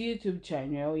with this YouTube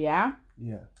channel, yeah?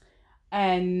 Yeah.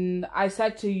 And I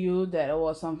said to you that it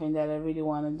was something that I really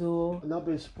want to do. And I've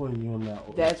been supporting you on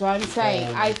that. That's what I'm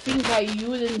saying. I think you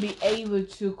wouldn't be able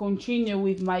to continue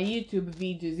with my YouTube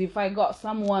videos if I got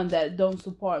someone that don't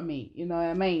support me, you know what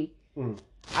I mean?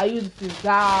 I would feel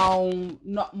down,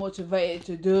 not motivated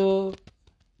to do.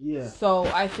 Yeah. So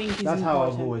I think it's that's important. how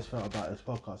I've always felt about this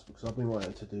podcast, because I've been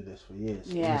wanting to do this for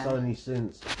years. Yeah. And it's only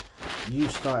since you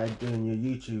started doing your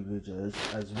YouTube videos,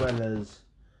 as well as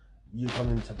you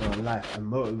coming into my life and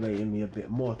motivating me a bit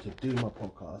more to do my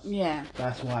podcast. Yeah.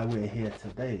 That's why we're here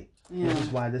today. Yeah. This is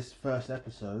why this first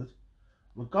episode,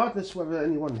 regardless whether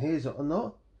anyone hears it or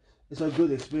not, it's a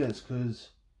good experience, because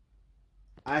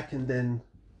I can then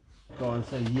go and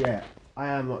say, yeah, I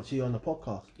am actually on the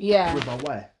podcast. Yeah. With my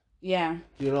wife. Yeah.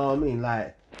 Do you know what I mean?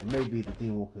 Like, it may be the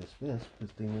Dean Walker experience,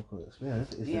 because Dean Walker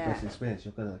experience is the best experience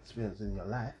you're going to experience in your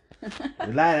life.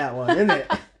 You like that one,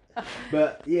 innit?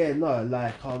 But yeah, no,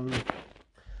 like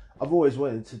I've always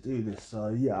wanted to do this, so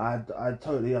yeah, I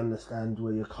totally understand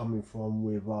where you're coming from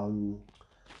with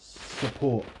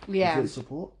support. Yeah. Is it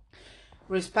support?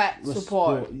 Respect,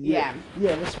 support. Yeah.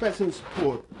 Yeah, respect and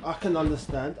support. I can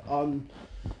understand.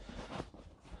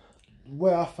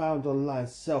 Where I found online,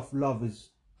 self-love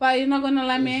is. But you're not gonna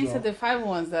let me answer the 5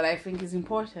 ones that I think is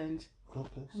important.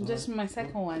 Okay. Just my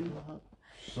second one.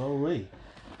 Sorry.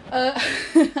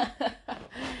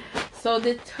 So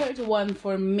the third one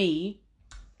for me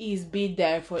is be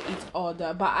there for each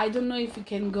other. But I don't know if you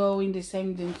can go in the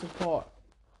same thing support.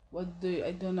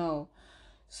 I don't know.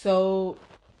 So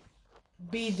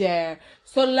be there.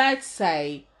 So let's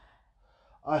say.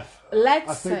 I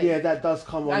think yeah, that does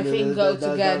come on. I think go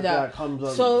together. That comes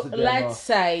on so together. Let's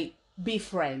say be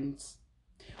friends.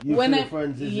 You feel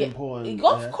friends is important.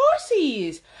 Of course he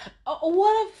is.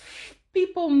 What if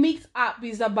people mix up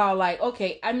is about, like,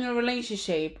 okay, I'm in a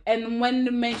relationship, and when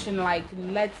they mention like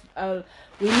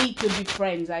we need to be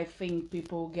friends, I think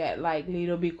people get like a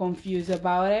little bit confused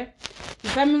about it.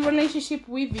 If I'm in a relationship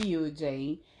with you,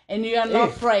 Jane, and you are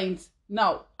not friends,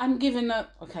 no, I'm giving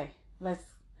up. Okay,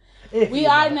 we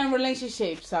are in a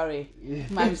relationship. Sorry,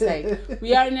 my mistake.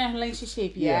 We are in a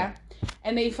relationship, yeah.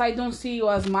 And if I don't see you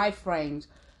as my friend,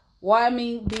 what I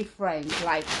mean be friends,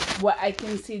 like where I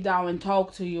can sit down and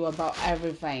talk to you about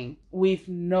everything with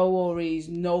no worries,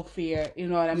 no fear, you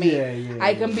know what I mean?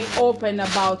 I can be open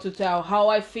about to tell how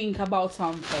I think about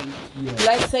something.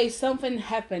 Let's say something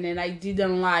happened and I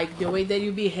didn't like the way that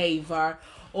you behave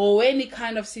or any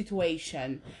kind of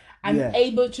situation. I'm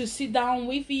able to sit down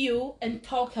with you and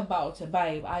talk about it.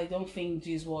 Babe, I don't think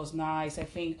this was nice. I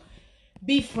think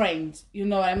be friends, you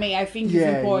know what I mean? I think it's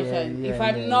important. If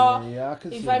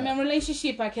I'm in a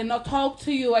relationship, I cannot talk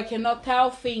to you, I cannot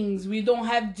tell things. We don't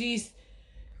have this.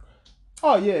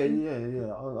 Oh yeah. I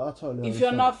totally understand. If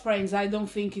you're not friends, I don't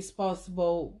think it's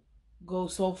possible go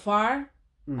so far.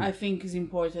 I think it's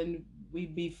important we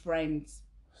be friends.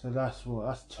 So that's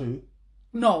 2.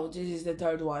 No, this is the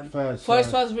third one. First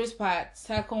was respect.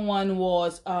 Second one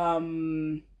was oh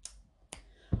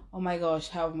my gosh,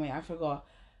 help me, I forgot.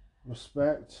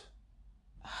 Respect.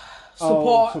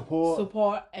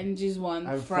 Support, and this one,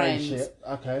 and friends. Friendship.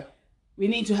 Okay. We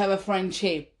need to have a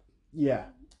friendship. Yeah.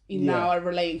 In our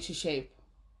relationship.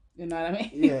 You know what I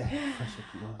mean? Yeah.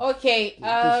 Okay.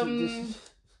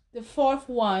 The fourth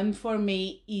one for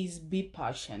me is be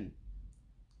passionate.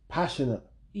 Passionate.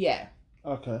 Yeah.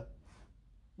 Okay.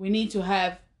 We need to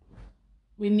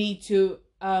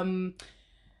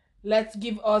let's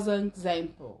give us an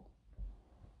example.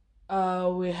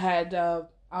 We had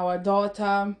our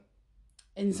daughter,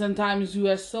 and sometimes we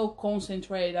are so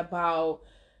concentrated about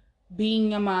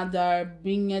being a mother,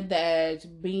 being a dad,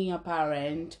 being a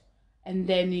parent, and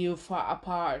then you fall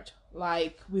apart.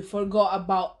 Like we forgot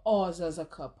about us as a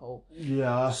couple.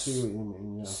 Yeah, I see what you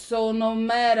mean. Yeah. So no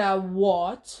matter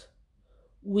what,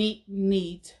 we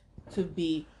need to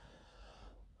be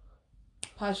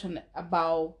passionate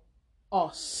about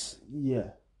us. Yeah.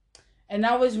 And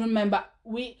always remember,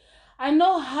 I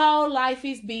know how life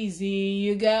is busy.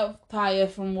 You get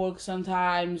tired from work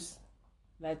sometimes,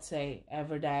 let's say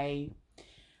every day.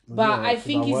 But Yeah, I 'cause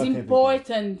think it's work every day.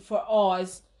 important for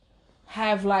us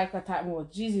have like a time where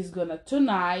Jesus is gonna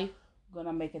tonight,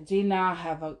 gonna make a dinner,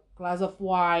 have a glass of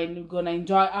wine, we're gonna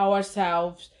enjoy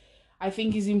ourselves. I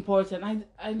think it's important.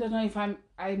 I don't know if I'm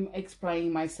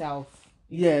explaining myself.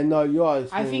 Yeah, no, you are.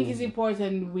 I think it's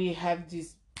important we have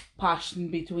this passion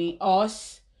between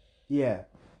us. Yeah.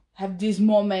 Have this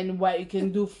moment where you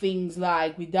can do things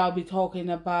like without be talking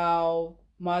about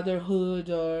motherhood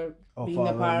or being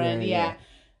a parent. Yeah.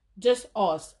 Just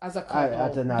us as a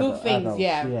couple. Do things, adults,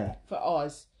 yeah, for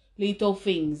us. Little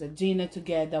things, a dinner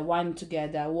together, wine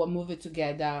together, a movie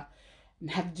together,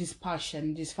 and have this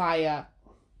passion, this fire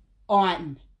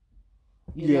on.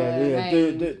 You know what I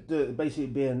mean? Do basically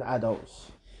being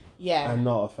adults. Yeah. And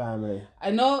not a family.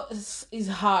 I know it's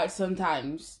hard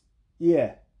sometimes.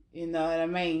 Yeah. You know what I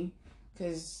mean?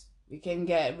 Because we can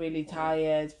get really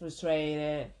tired,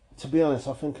 frustrated. To be honest,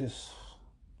 I think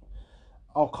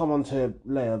I'll come on to it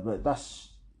later, but that's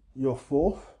your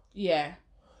fourth? Yeah.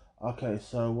 Okay,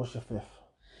 so what's your fifth?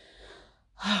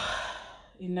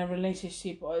 In a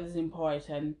relationship, what is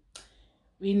important?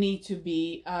 We need to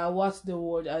be, what's the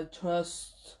word?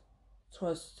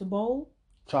 Trustable?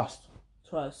 Trust.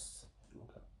 Trust.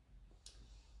 Okay.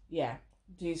 Yeah.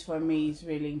 This for me is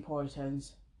really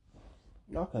important.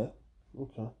 Okay.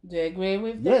 Do you agree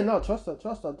with that? Yeah, no, trust, I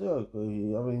do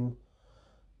agree. I mean,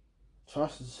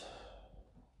 trust is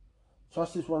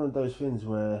one of those things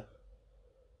where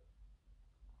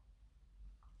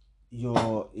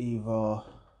you're either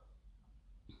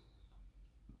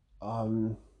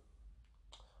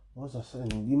what was I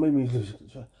saying? You made me lose.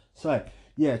 So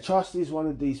yeah, trust is one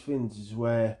of these things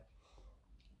where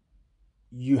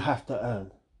you have to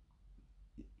earn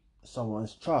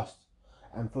someone's trust,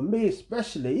 and for me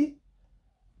especially,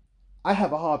 I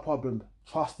have a hard problem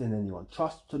trusting anyone.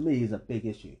 Trust to me is a big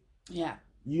issue. Yeah.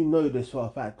 You know this for a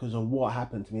fact because of what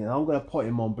happened to me, and I'm going to put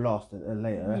him on blast in a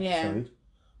later episode,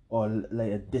 or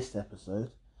later this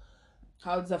episode.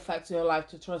 How does it affect your life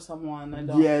to trust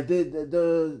someone? Yeah,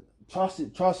 the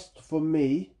trust for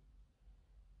me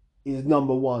is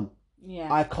number one.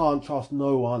 Yeah. I can't trust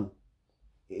no one.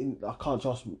 I can't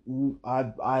trust.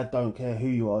 I don't care who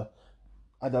you are.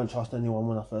 I don't trust anyone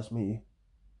when I first meet you.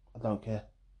 I don't care.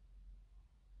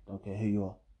 Don't care who you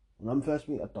are. When I'm first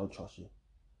meet you, I don't trust you.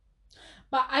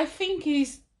 But I think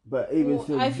it's. But even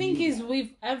still, I think it's with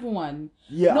everyone.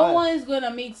 Yeah. No one is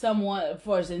gonna meet someone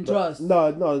first and trust.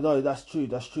 No. That's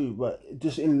true. But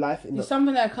just in life, It's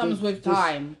something that comes with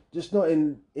time. Just not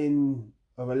in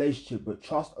a relationship, but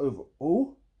trust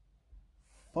overall.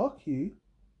 Fuck you.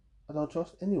 I don't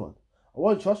trust anyone. I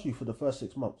won't trust you for the first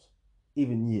 6 months,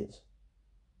 even years.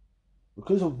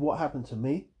 Because of what happened to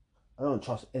me, I don't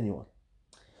trust anyone.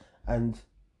 And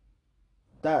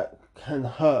that can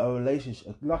hurt a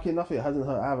relationship. Lucky enough, it hasn't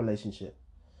hurt our relationship.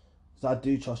 Because I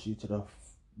do trust you to the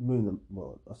moon,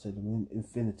 well, I say the moon,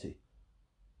 infinity.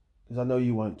 Because I know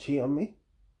you won't cheat on me.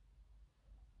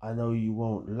 I know you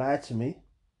won't lie to me.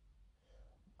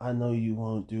 I know you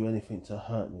won't do anything to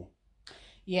hurt me.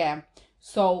 Yeah.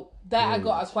 So I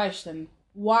got a question.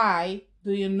 Why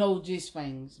do you know these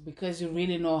things? Because you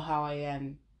really know how I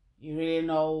am. You really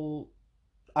know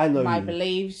I know my you.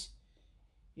 beliefs.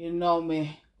 You know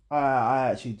me. I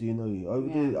actually do know you.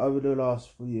 Over the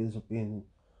last 3 years of being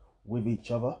with each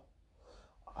other,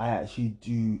 I actually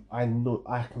do. I know.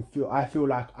 I feel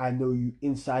like I know you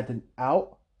inside and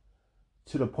out,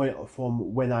 to the point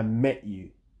from when I met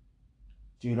you.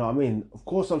 Do you know what I mean? Of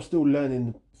course, I'm still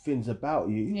learning things about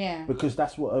you. Yeah. Because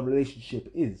that's what a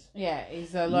relationship is. Yeah,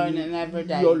 it's a learning every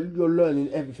day. You're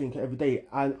learning everything every day,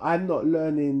 and I'm not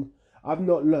learning. I've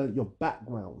not learned your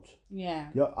background. Yeah.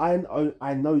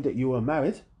 I know that you were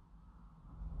married,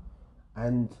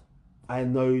 and I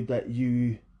know that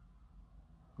you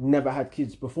never had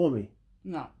kids before me.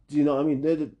 No. Do you know what I mean?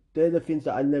 They're the things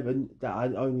that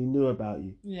I only knew about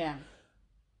you. Yeah.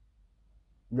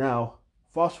 Now,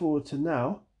 fast forward to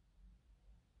now.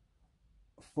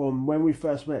 from when we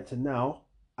first met to now,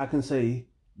 I can say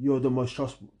you're the most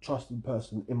trusted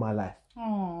person in my life.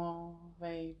 Oh,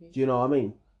 baby. Do you know what I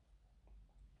mean?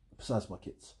 Besides my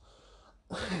kids.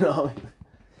 You know what I mean?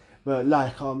 But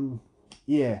like,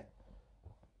 yeah,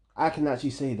 I can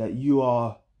actually say that you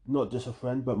are not just a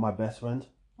friend, but my best friend.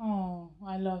 Oh,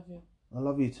 I love you. I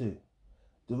love you too.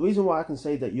 The reason why I can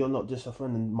say that you're not just a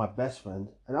friend and my best friend,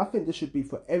 and I think this should be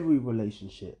for every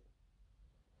relationship,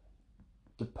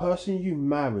 the person you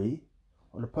marry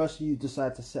or the person you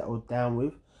decide to settle down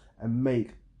with and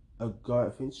make a go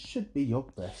at things should be your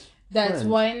best That's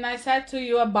friend. when I said to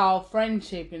you about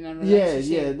friendship in a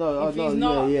relationship.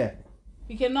 Yeah.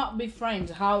 We cannot be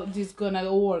friends. How this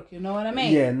gonna work? You know what I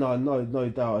mean? Yeah, no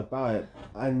doubt about it.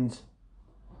 And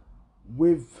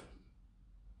with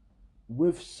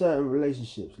certain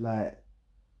relationships, like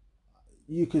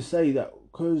you could say that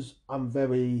because I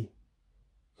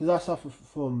suffer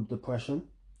from depression.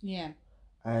 Yeah.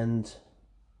 And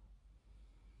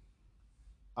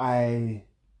I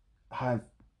have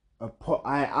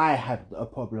I had a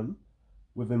problem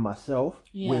within myself,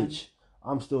 which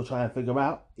I'm still trying to figure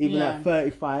out. Even at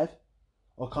 35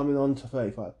 or coming on to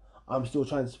 35, I'm still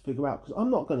trying to figure out because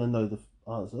I'm not going to know the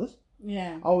answers.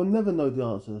 Yeah. I will never know the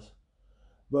answers.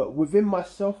 But within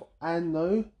myself, I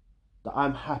know that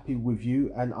I'm happy with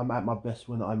you and I'm at my best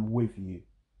when I'm with you.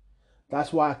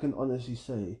 That's why I can honestly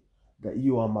say that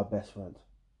you are my best friend.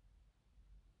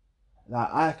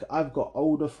 Like I've got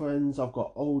older friends, I've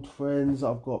got old friends,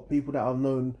 I've got people that I've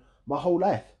known my whole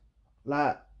life.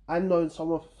 Like I've known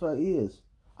someone for 30 years.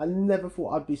 I never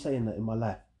thought I'd be saying that in my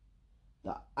life.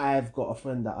 That I've got a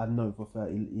friend that I've known for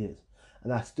 30 years.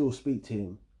 And I still speak to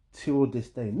him till this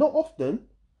day. Not often,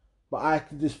 but I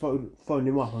could just phone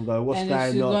him up and go, what's going on? And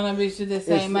it's gonna be the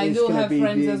same. I do have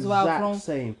friends as well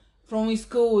from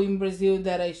school in Brazil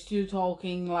that are still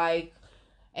talking like,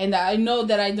 and I know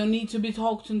that I don't need to be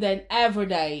talking to them every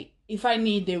day. If I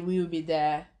need, they will be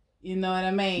there. You know what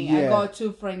I mean? Yeah. I got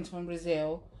 2 friends from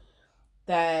Brazil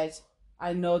that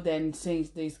I know them since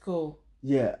the school.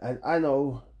 Yeah, and I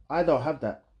know I don't have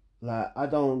that. Like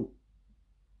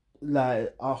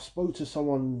I spoke to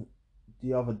someone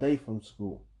the other day from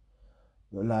school.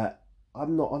 But like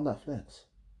I'm not on that flex.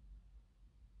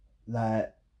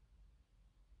 Like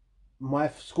my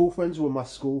school friends were my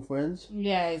school friends.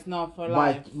 Yeah, it's not for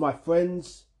life. My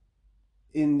friends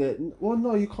in the... Well,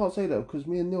 no, you can't say that because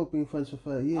me and Neil have been friends for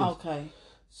 30 years. Okay.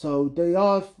 So they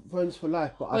are friends for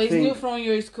life. But I think... It's Neil from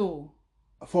your school?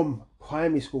 From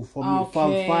primary school. From 5.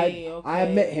 Okay. I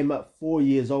met him at 4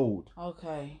 years old.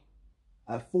 Okay.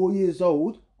 At 4 years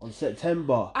old, on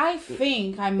September... I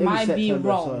think I might be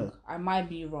wrong. I might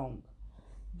be wrong.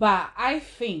 But I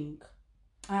think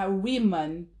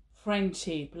women...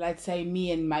 friendship, let's say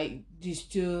me and these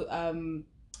two never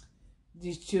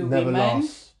women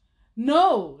lasts.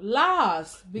 No,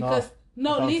 last because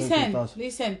listen.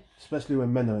 Especially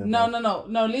when men are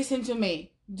involved. No, listen to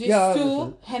me. These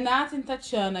two, Renata and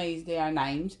Tatiana is their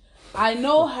names. I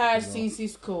know her since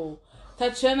school.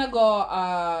 Tatiana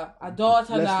got a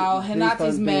daughter now. Renata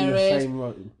is married.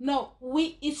 No,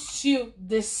 it's still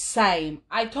the same.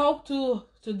 I talk to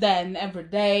them every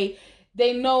day.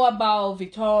 They know about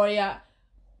Victoria.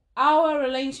 Our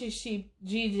relationship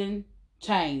didn't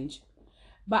change.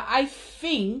 But I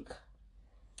think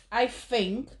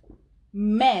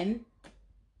men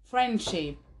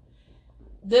friendship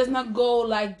does not go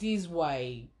like this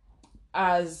way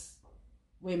as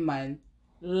women.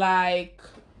 Like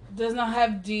does not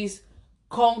have this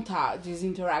contact, this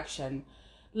interaction.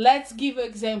 Let's give an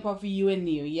example of you and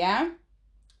you, yeah?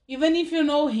 Even if you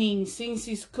know him since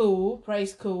school,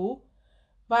 preschool,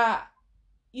 but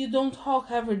you don't talk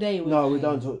every day with him. No, we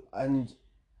don't talk, but you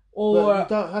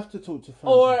don't have to talk to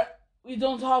friends. Or we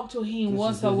don't talk to him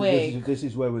once a week. This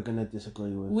is where we're gonna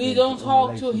disagree with. We don't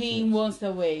talk to him once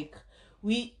a week.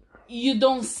 You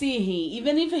don't see him,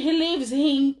 even if he lives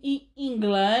in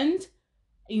England,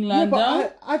 in London. Yeah,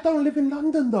 but I don't live in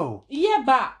London though. Yeah,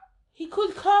 but he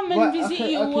could come and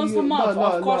visit you once a month.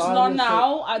 Of course, not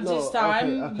now at this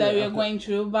time that we are going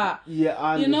through, but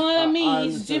you know what I mean.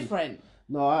 It's different.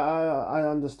 No, I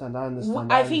understand.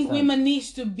 I think women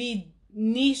needs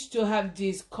to have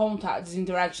this contact, this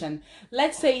interaction.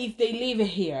 Let's say if they live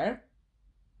here,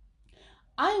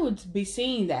 I would be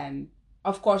seeing them.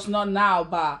 Of course, not now,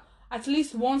 but at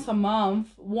least once a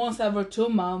month, once every 2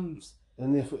 months.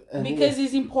 Because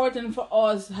it's important for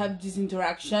us to have this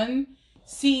interaction.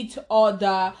 See each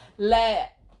other,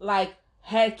 like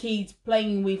her kids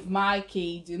playing with my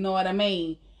kids. You know what I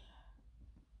mean?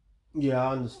 Yeah,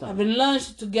 I understand. Having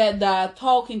lunch together,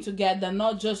 talking together,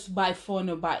 not just by phone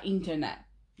or by internet.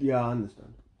 Yeah, I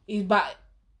understand. It's by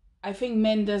I think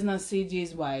men does not see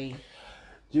this way.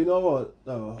 Do you know what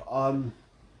though?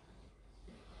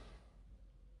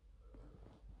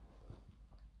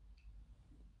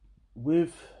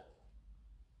 With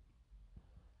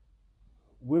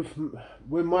with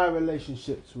with my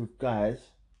relationships with guys,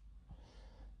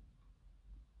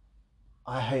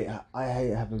 I hate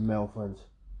having male friends.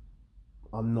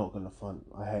 I'm not gonna front.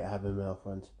 I hate having male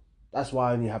friends. That's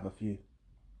why I only have a few.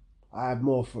 I have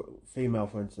more female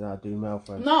friends than I do male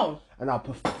friends. No. And I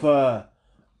prefer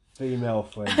female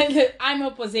friends. I'm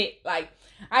opposite. Like,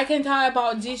 I can tell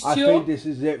about these two. I think this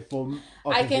is it for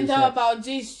I can tell about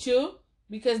these two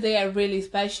because they are really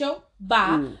special.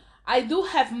 But I do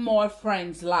have more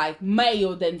friends like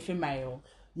male than female.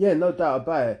 Yeah, no doubt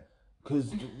about it.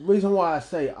 Because the reason why I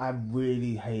say I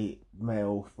really hate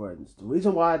male friends, the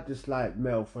reason why I dislike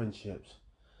male friendships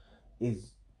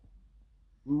is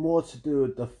more to do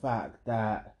with the fact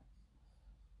that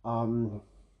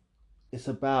it's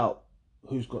about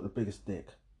who's got the biggest dick.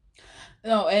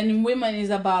 No, and women is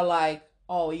about like,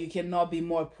 oh, you cannot be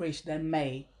more rich than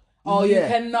me. Oh, you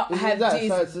cannot have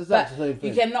this.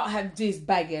 You cannot have this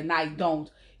bag and I don't.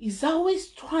 He's always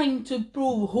trying to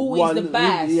prove who is the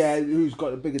best. Who's got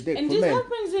the bigger dick. And for this men.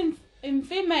 happens in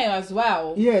female as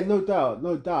well. Yeah, no doubt.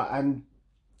 And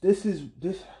this is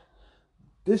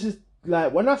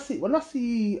like when I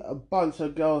see a bunch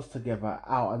of girls together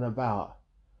out and about,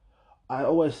 I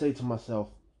always say to myself,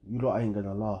 you lot ain't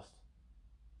gonna last.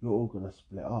 You're all gonna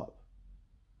split up.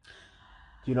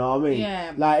 Do you know what I mean?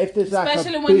 Yeah. Like if there's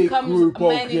especially like a when big it comes group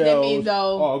men of in girls, the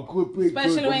middle. or a big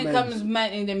especially group when it comes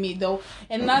men in the middle,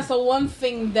 and that's the one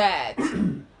thing that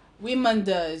women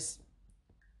does,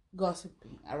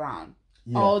 gossiping around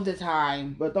all the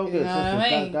time. But don't get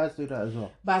twisted. Guys do that as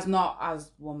well. But it's not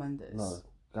as women does. No,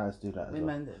 guys do that as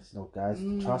women well. does. No,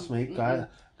 guys, trust me, guys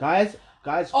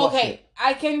gossip. Okay,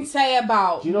 I can say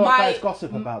about. Do you know what guys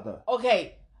gossip about though?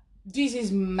 Okay. This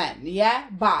is men, yeah?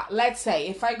 But let's say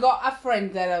if I got a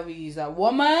friend that is a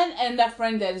woman and a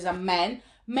friend that is a man,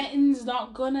 men's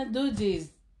not gonna do this.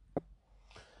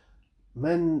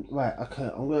 Men, right,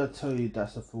 okay, I'm gonna tell you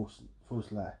that's a false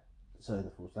lie. Sorry, the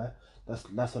false lie.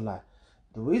 That's a lie.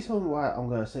 The reason why I'm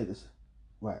gonna say this,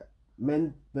 right,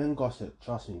 men gossip,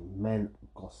 trust me, men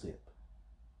gossip.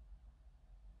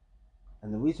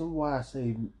 And the reason why I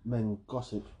say men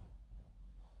gossip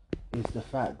is the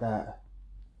fact that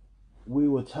we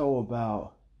will tell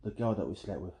about the girl that we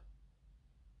slept with.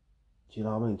 Do you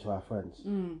know what I mean? To our friends.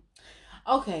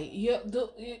 Okay,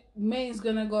 men's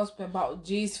gonna gossip about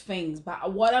these things,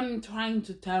 but what I'm trying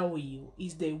to tell you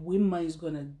is the woman is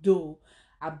gonna do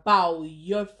about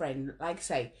your friend. Like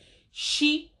say,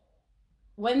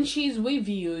 when she's with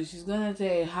you, she's gonna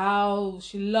say how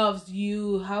she loves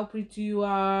you, how pretty you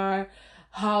are,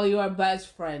 how you are best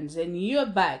friends, and you're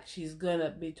back, she's gonna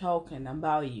be talking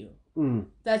about you.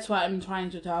 That's what I'm trying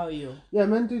to tell you. Yeah,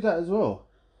 men do that as well.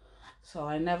 So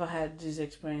I never had this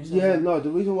experience. Yeah, no.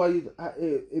 The reason why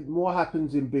it more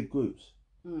happens in big groups.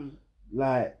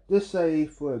 Like, just say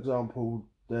for example,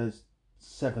 there's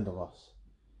 7 of us,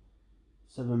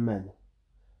 7 men.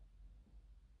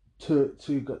 Two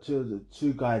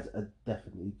guys are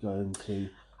definitely going to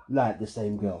like the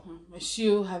same girl.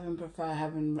 You prefer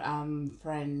having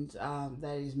friends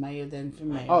that is male than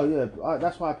female. Oh yeah,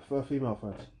 that's why I prefer female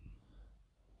friends.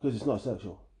 Because it's not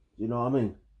sexual. You know what I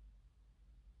mean?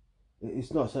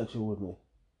 It's not sexual with me.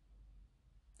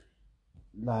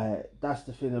 Like, that's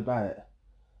the thing about it.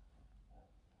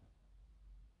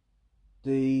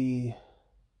 The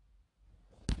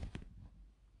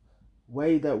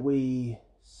way that we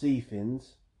see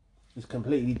things is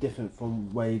completely different from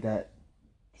the way that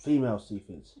females see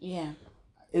things. Yeah.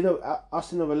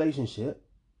 Us in a relationship,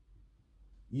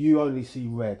 you only see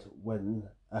red when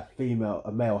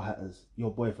a male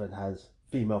your boyfriend has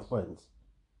female friends.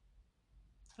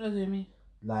 What do you mean?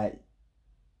 Like,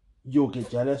 you'll get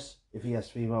jealous if he has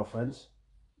female friends.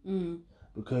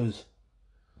 Because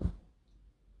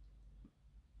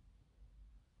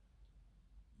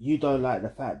you don't like the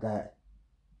fact that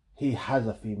he has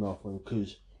a female friend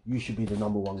because you should be the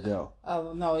number one girl.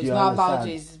 Oh no, it's not about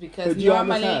this. It's because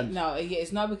normally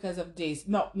it's not because of this.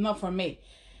 No, not for me.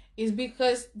 It's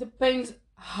because depends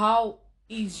how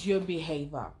is your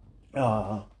behavior.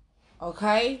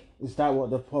 Okay? Is that what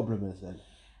the problem is then?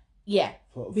 Yeah.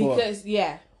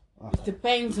 It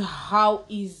depends how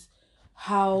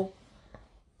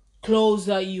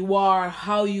closer you are,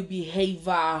 how you behave,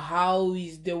 how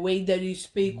is the way that you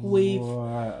speak with.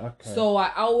 Right, okay. So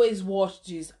I always watch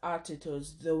these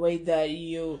attitudes, the way that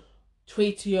you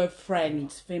treat your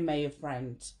friends, female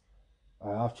friends.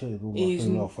 I've treated all my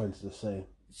female friends the same.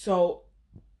 So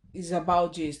it's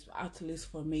about this. At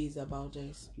least for me, it's about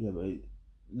this. Yeah, but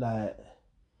like,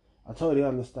 I totally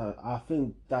understand. I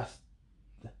think that's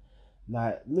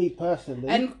like me personally.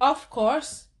 And of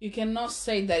course, you cannot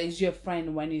say that it's your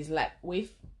friend when he's slept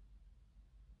with.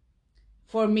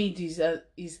 For me, this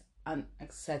is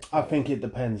unacceptable. I think it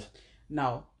depends.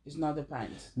 No, it's not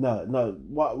depends. No.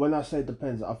 When I say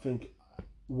depends, I think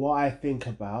what I think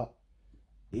about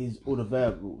is all the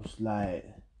variables.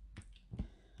 Like,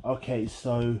 okay,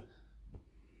 so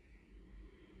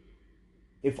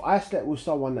if I slept with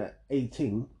someone at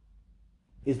 18,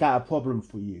 is that a problem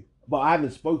for you? But I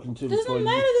haven't spoken to him. Doesn't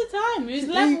matter the time you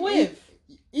slept with.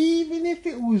 Even if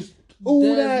it was all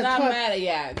does that not time, matter.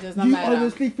 Yeah, does not you matter. You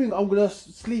honestly think I'm gonna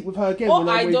sleep with her again? Oh, when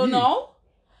I'm I with don't you? know.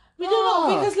 We don't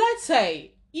know because let's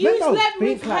say you slept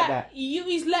with like her. that.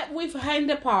 You slept with her in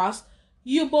the past.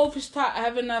 You both start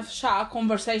having a short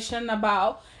conversation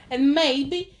about, and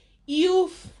maybe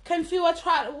you can feel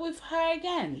attracted with her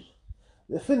again.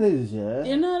 The thing is, yeah.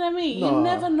 You know what I mean? No. You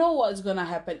never know what's gonna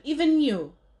happen. Even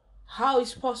you. How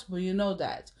is possible you know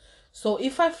that? So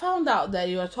if I found out that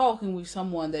you are talking with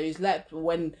someone that is left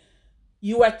when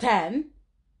you were 10,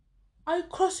 I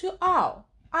cross you out.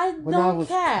 I don't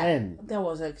care. 10. That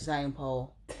was an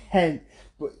example. 10.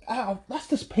 But that's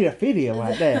just pedophilia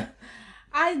right there.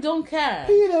 I don't care.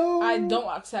 Pedo. I don't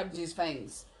accept these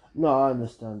things. No, I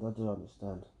understand. I do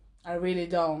understand. I really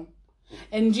don't.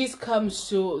 And this comes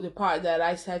to the part that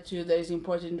I said to you that is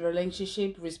important in the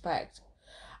relationship, respect.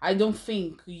 I don't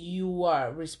think you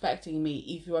are respecting me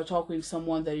if you are talking with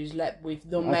someone that you slept with,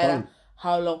 no matter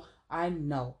how long. I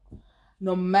know.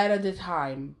 No matter the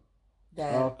time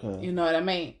that, you know what I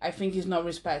mean? I think it's not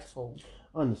respectful.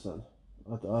 I understand.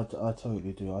 I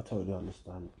totally do. I totally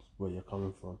understand where you're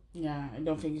coming from. Yeah, I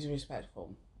don't think it's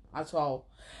respectful at all.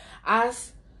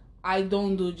 As I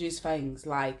don't do these things,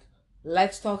 like,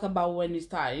 let's talk about when we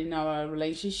started in our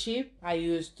relationship. I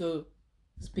used to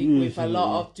speak with a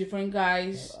lot of different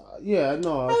guys. Yeah,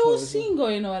 no. I was single,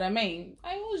 you know what I mean?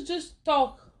 I was just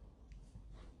talk.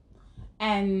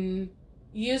 And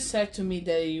you said to me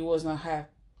that you was not happy.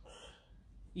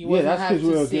 You wasn't happy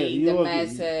to see the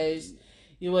message.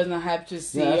 You wasn't happy to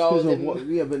see all the...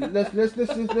 but let's just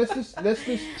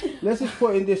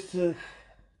put in this to...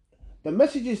 The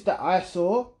messages that I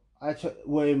saw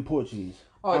were in Portuguese.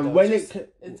 Oh, and when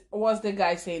it was the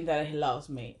guy saying that he loves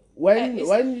me.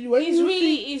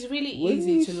 It's really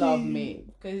easy to love me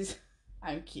because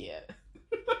I'm cute.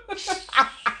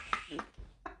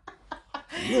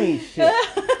 You ain't shit.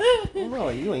 No,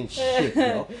 you ain't shit,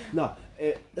 bro. No,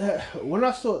 when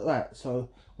I saw that, so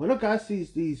when a guy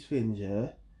sees these things,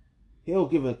 yeah, he'll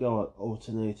give a girl an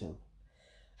ultimatum.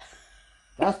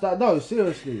 That's that. No,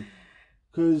 seriously,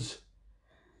 because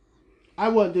I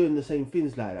weren't doing the same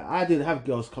things like that. I didn't have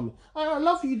girls coming. I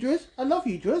love you, Driz. I love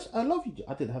you, Driz. I love you.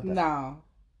 I didn't have that. No.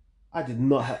 I did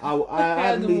not have. I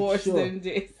had worse than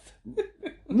this.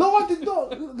 No, I did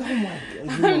not. Oh my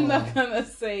God. I'm not gonna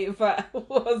say if I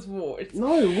was worse.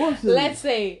 No, it wasn't. Let's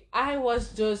say I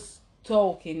was just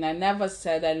talking. I never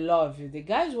said I love you. The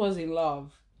guy was in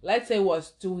love. Let's say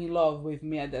was too in love with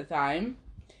me at the time.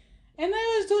 And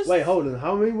I was just... Wait, hold on.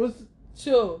 How many was...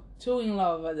 Two in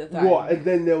love at the time. What? And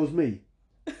then there was me.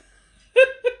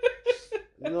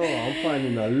 No, I'm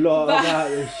finding a lot about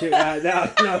this shit right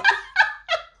now. No.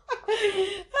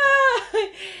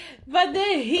 But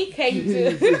then he came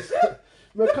to...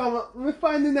 We're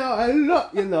finding out a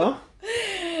lot, you know.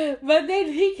 But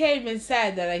then he came and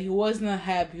said that he wasn't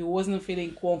happy. He wasn't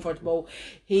feeling comfortable.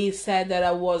 He said that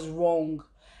I was wrong.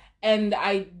 And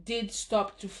I did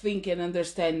stop to think and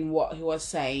understand what he was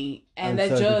saying. And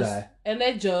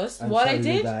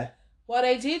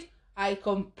I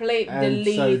completely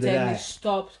deleted and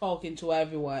stopped talking to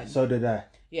everyone. So did I.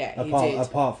 Yeah, he did.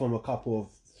 Apart from a couple of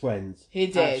friends. He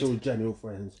did. Actual general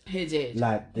friends. He did.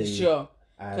 Like Sure.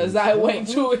 Because I went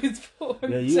through his phone,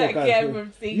 check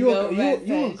everything. You were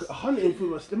hunting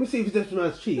through my... Let me see if this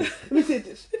man's cheating. Let me see if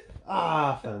this...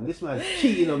 fam, this man's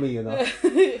cheating on me, you know.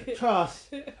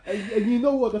 Trust. And you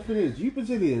know what the thing is? You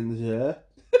Brazilians, yeah?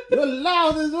 You're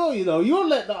loud as well, you know. You'll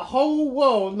let the whole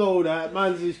world know that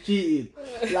man's is cheating.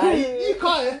 Like, you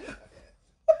can't...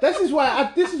 This is why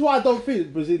I don't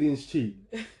think Brazilians cheat.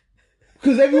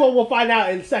 Because everyone will find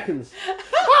out in seconds. Oh,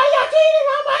 you're cheating!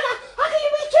 Oh my God! How can you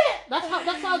be cheating? That's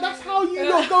how you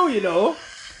don't go, you know.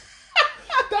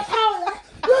 That's how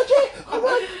you're cheating. Oh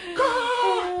my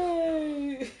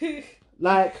God!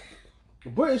 Like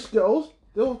British girls,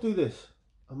 they'll do this.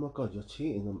 Oh my God, you're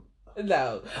cheating.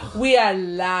 No, we are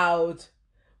loud.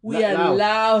 We are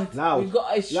loud. We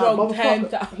got a strong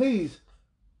temper.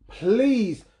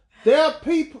 Please. There are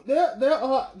people. There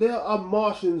are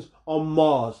Martians on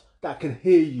Mars that can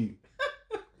hear you.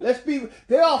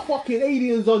 There are fucking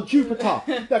aliens on Jupiter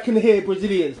that can hear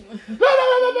Brazilians. You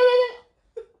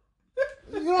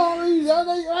know what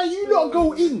I mean? You not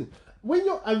go in when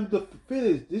you're. And the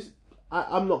thing is,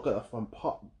 I'm not gonna fun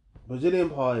Brazilian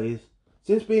parties.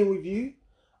 Since being with you,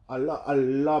 I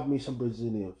love me some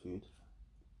Brazilian food.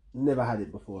 Never had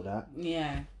it before that.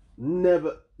 Yeah.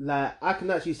 Never, like, I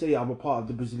can actually say I'm a part of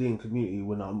the Brazilian community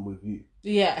when I'm with you.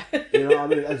 Yeah. You know what I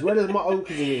mean? As well as my own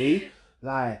community,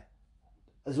 like,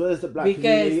 as well as the black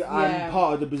community, I'm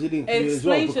part of the Brazilian community as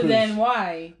well. Explain to them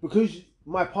why. Because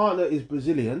my partner is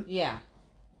Brazilian. Yeah.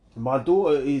 My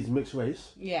daughter is mixed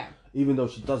race. Yeah. Even though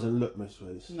she doesn't look mixed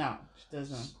race. No, she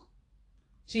doesn't.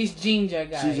 She's ginger,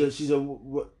 guys. She's a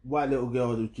white little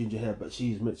girl with ginger hair, but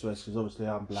she's mixed race because obviously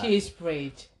I'm black. She's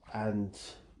sprayed. And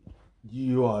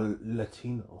you are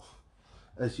Latino.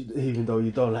 Even though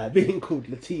you don't like being called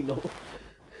Latino.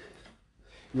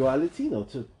 You are Latino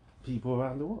to people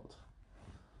around the world.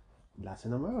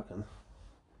 Latin American.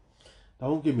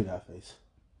 Don't give me that face.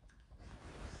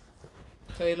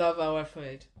 So you love our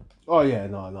food? Oh yeah,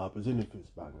 no, Brazilian food's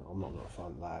banging. I'm not gonna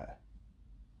front lie.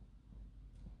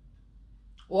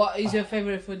 What is your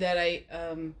favorite food that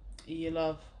you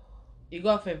love? You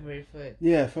got favorite food?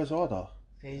 Yeah, feijoada.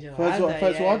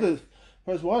 Feijoada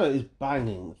is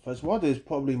banging. Feijoada is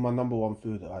probably my number one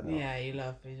food that I know. Yeah, you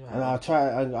love feijoada. And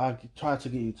I try to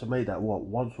get you to make that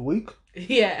once a week.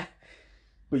 Yeah.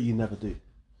 But you never do.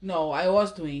 No, I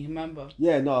was doing. Remember?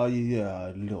 Yeah, no, yeah,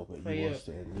 a little bit. For you was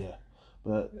doing, yeah.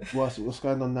 But what's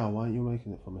going on now? Why aren't you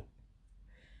making it for me?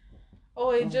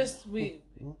 Oh,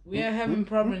 we are having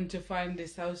problem to find the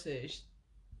sausage,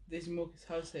 the smoked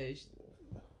sausage.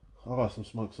 I got some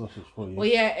smoked sausage for you. Oh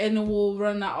yeah, and we'll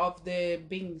run out of the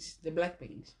beans, the black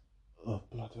beans. Oh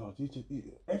bloody hell!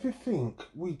 Everything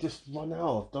we just run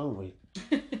out of, don't we?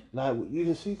 Like you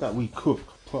can see that we cook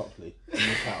properly in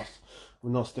this house.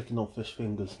 We're not sticking on fish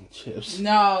fingers and chips.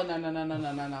 No.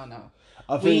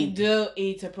 We do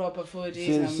eat a proper food.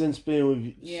 Since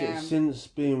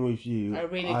being with you,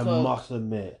 I must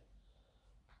admit,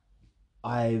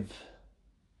 I've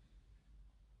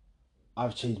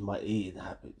changed my eating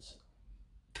habits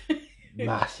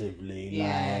massively.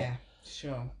 Yeah,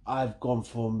 sure. I've gone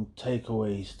from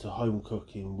takeaways to home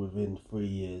cooking within 3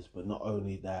 years, but not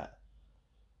only that.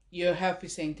 Your health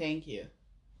is saying thank you.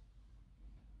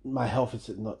 My health is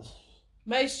not.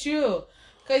 But it's true,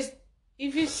 because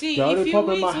if you see, if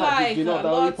you eat like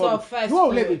lots of fast food, you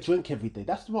won't let me drink every day.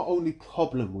 That's my only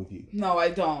problem with you. No, I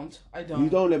don't. You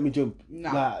don't let me drink.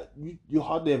 No. Like, you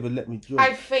hardly ever let me drink.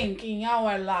 I think in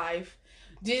our life,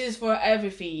 this is for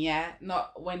everything, yeah?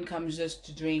 Not when it comes just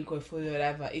to drink or food or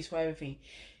whatever. It's for everything.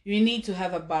 You need to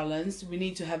have a balance. We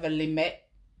need to have a limit.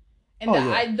 And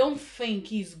I don't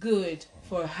think it's good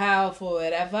for health or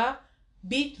whatever.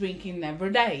 Be drinking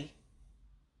every day.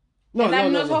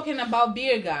 I'm not talking about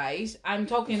beer, guys. I'm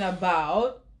talking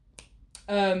about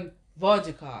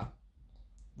vodka,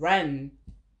 Ren.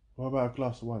 What about a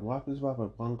glass of wine? What happens about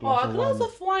one glass of wine? A glass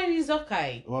of wine is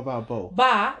okay. What about a bowl?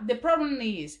 But the problem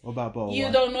is, what about a bowl?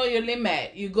 You don't know your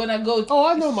limit. You're gonna go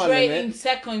straight in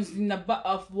seconds in a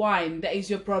bottle of wine. That is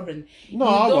your problem. No,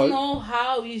 you I don't won't. know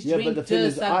how you drink but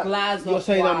just a glass of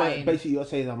wine. Basically, you're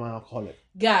saying I'm an alcoholic.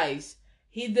 Guys,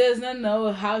 he does not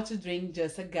know how to drink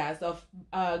just a glass of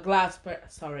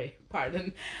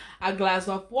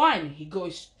wine. He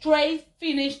goes straight,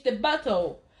 finish the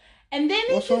bottle. And then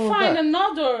if you find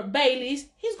another Baileys,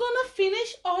 he's gonna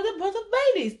finish all the bottle of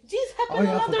Baileys. This happened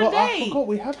another day. I forgot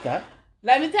we had that.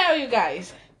 Let me tell you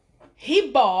guys.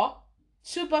 He bought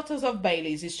 2 bottles of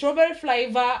Baileys, strawberry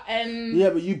flavor and...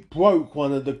 Yeah, but you broke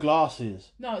one of the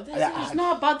glasses. No, it's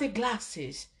not about the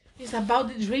glasses. It's about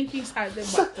the drinking side of the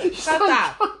bottle. Shut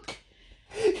up.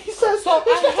 He says, so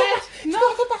I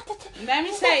had let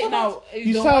me say you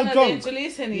don't sound want drunk. To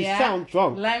listen. You sound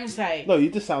drunk. Let me say no. You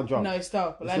just sound drunk. No,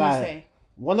 stop. It's let me say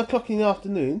 1 o'clock in the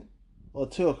afternoon or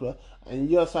 2 o'clock, and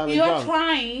you're sounding drunk. You're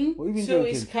trying to drinking?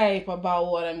 Escape about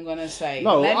what I'm gonna say.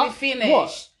 No, let me finish.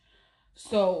 What?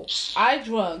 So I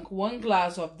drank 1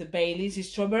 glass of the Baileys,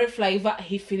 strawberry flavor.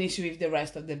 He finished with the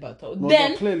rest of the bottle. Well,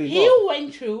 then he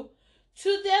went through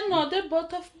to another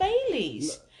bottle of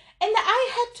Baileys. And I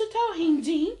had to tell him,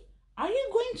 Dean, are you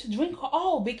going to drink?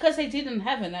 Oh, because I didn't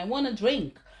have it. I want to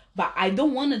drink. But I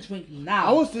don't want to drink now.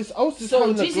 I was just so having a glass.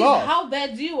 So this is how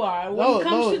bad you are when it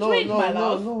comes to drink, my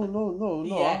love. No.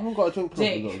 Yeah. I haven't got a drink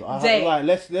problem. Right,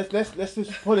 let's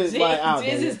just put it right out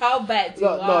there. This is how bad you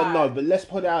are. No, but let's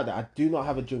put it out there. I do not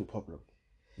have a drink problem.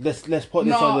 Let's put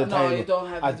this on the table. No, you don't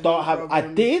have. I don't have. I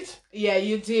did. Yeah,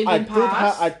 you did. I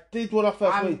did when I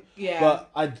first went. Yeah.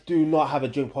 But I do not have a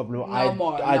drink problem.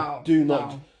 I do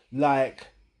not like.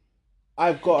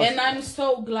 I've got. And I'm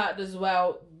so glad as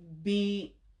well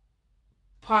be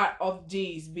part of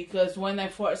this, because when I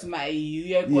first met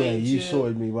you, you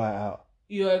sorted me right out.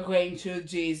 You are going through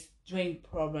this drink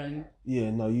problem.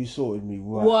 Yeah, no, you sorted me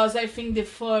right. Was, I think, the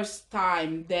first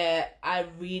time that I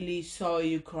really saw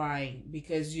you crying,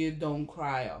 because you don't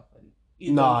cry often.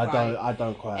 I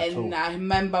don't cry at all. And I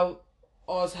remember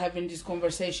us having this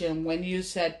conversation when you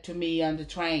said to me on the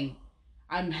train,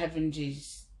 I'm having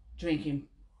this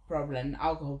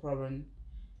alcohol problem,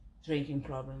 drinking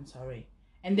problem, sorry.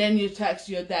 And then you text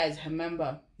your dad,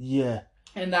 remember? Yeah.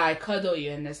 And I cuddle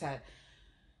you and I said,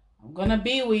 I'm gonna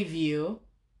be with you.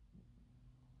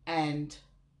 And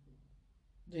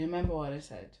do you remember what I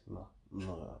said? No.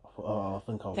 I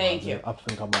think I Thank you. I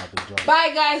think I might have been drunk.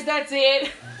 Bye guys, that's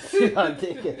it.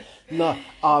 No.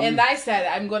 And I said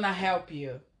I'm gonna help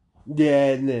you.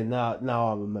 Yeah,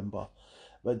 now I remember.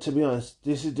 But to be honest,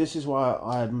 this is why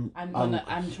I'm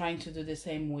trying to do the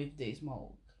same with this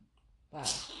smoke.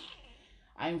 But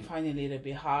I'm finding it a little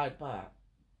bit hard, but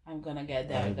I'm gonna get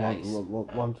there, guys.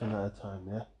 One thing at a time,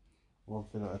 yeah? One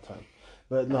thing at a time.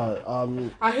 But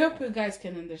no, I hope you guys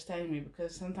can understand me,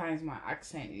 because sometimes my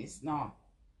accent is not.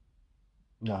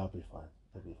 No, I'll be fine.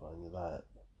 I'll be fine.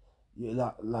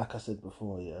 Like I said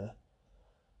before, yeah.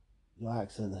 Your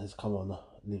accent has come on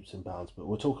leaps and bounds, but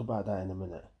we'll talk about that in a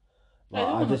minute. I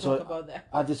don't want to talk about that.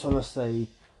 I just want to say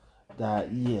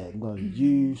that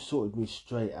you sorted me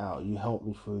straight out. You helped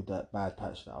me through that bad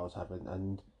patch that I was having,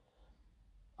 and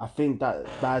I think that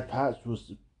bad patch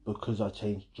was because I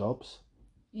changed jobs.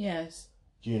 Yes.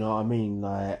 Do you know what I mean?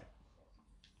 Like,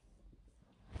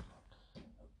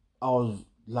 I was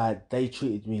like, they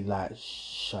treated me like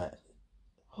shit.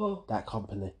 Who? That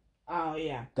company. Oh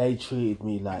yeah. They treated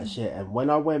me like shit, and when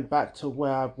I went back to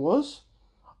where I was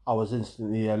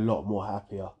instantly a lot more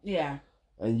happier. Yeah.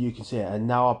 And you can see it. And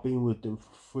now I've been with them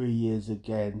for 3 years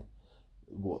again.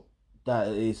 We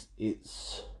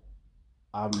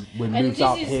moved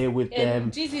up here with them.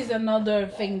 This is another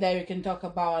thing that we can talk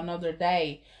about another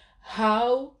day.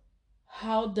 How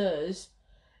does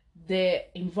the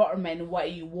environment where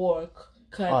you work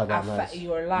can affect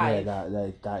your life?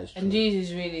 Yeah, that is true. And this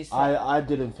is really sad. I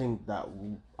didn't think that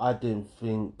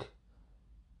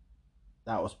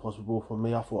was possible for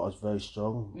me. I thought I was very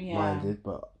strong-minded,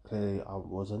 but clearly I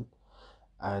wasn't.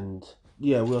 And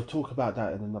yeah, we'll talk about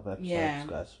that in another episode,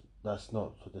 guys. That's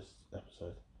not for this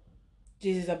episode.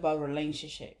 This is about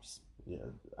relationships. Yeah,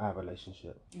 our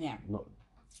relationship. Yeah. Not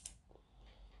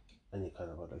any kind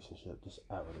of relationship, just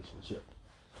our relationship.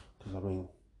 Because, I mean,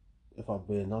 if I'm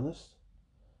being honest,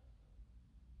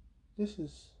 this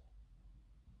is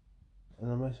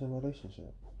an amazing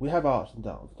relationship. We have our ups and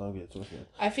downs, don't get twisted.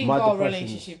 I think our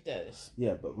relationship does.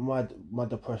 Yeah, but my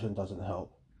depression doesn't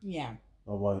help. Yeah.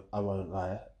 I won't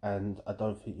lie. And I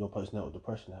don't think your postnatal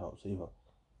depression helps either.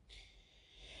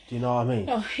 Do you know what I mean?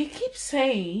 No, he keeps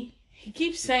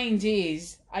saying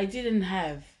this. I didn't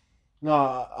have. No,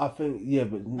 I think, yeah,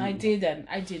 but... I didn't.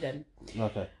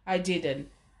 Okay. I didn't.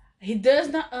 He does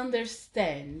not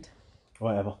understand.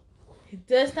 Whatever. He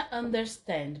does not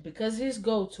understand because he's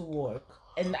go to work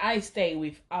and I stay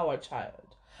with our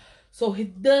child. So he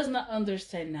does not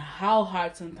understand how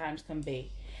hard sometimes can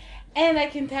be. And I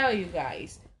can tell you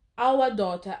guys, our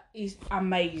daughter is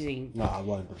amazing. No, I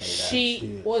won't debate that.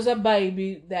 She was a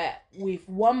baby that with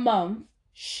 1 month,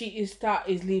 she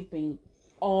started sleeping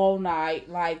all night,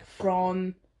 like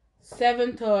from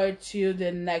 7:30 to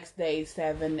the next day,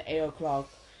 8 o'clock.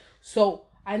 So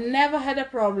I never had a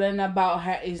problem about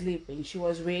her sleeping. She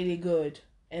was really good,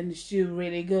 and still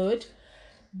really good.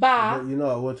 But you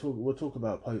know, we'll talk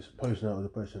about postnatal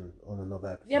depression on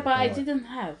another episode. Yeah, but I didn't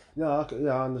have. Yeah,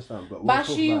 I understand. But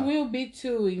she will be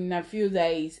too in a few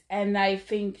days, and I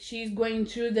think she's going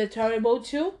through the terrible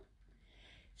too.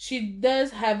 She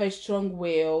does have a strong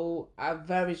will, a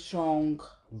very strong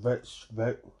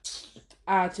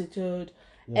attitude,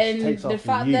 and the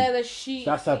fact that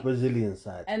that's her Brazilian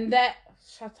side, and that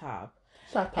shut up.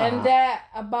 And that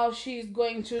about she's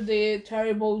going through the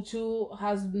terrible too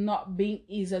has not been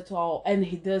easy at all, and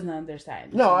he doesn't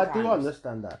understand. No, sometimes. I do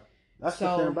understand that. That's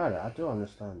the thing about it. I do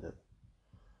understand it.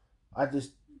 I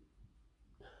just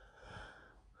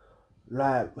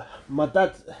like my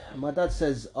dad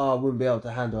says, I wouldn't be able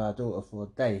to handle our daughter for a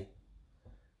day,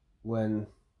 when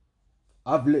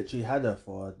I've literally had her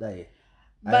for a day.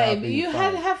 Babe, you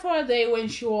had her for a day when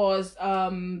she was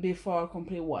before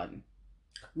complete one.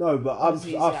 No, but I'm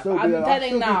still be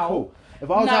cool.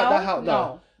 If I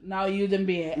was now you wouldn't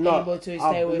be able to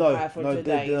stay with her for 2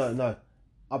 days. No.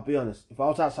 I'll be honest. If I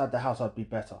was outside the house, I'd be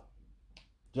better.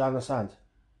 Do you understand?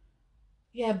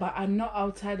 Yeah, but I'm not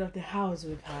outside of the house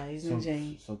with her, isn't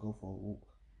she? So go for a walk.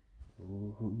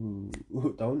 Ooh,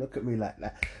 don't look at me like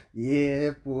that. Yeah,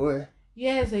 boy.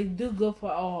 Yes, I do go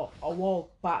for a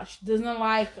walk, but she doesn't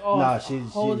like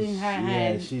holding her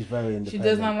hand. Yeah, she's very independent. She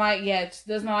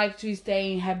doesn't like to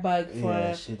stay in her bug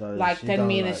for 10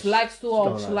 minutes. She likes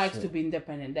to be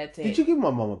independent. That's it. Did you give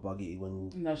my mum a buggy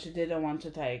when? No, she didn't want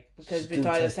to take because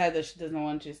Victoria said that she doesn't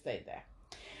want to stay there.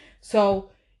 So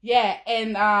yeah,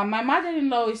 and my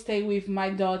mother-in-law stayed with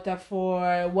my daughter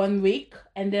for 1 week,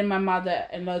 and then my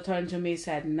mother-in-law turned to me and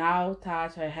said, "Now,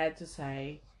 Tat, I had to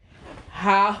say,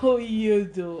 how you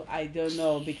do, I don't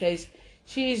know, because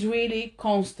she's really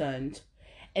constant,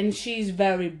 and she's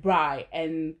very bright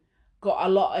and got a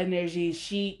lot of energy.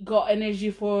 She got energy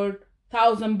for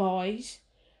 1,000 boys."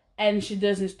 And she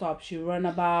doesn't stop. She run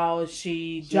about.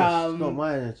 She jump. She's got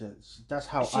my energy. That's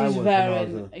how I was when I was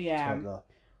a toddler.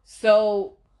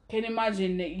 So can you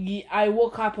imagine? I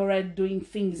woke up already doing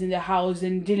things in the house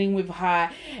and dealing with her,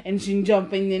 and she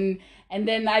jumping and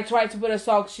then I tried to put a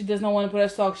sock. She does not want to put a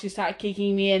sock. She started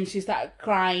kicking me and she started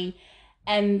crying,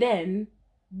 and then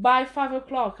by 5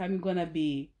 o'clock I'm gonna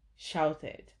be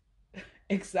shouted,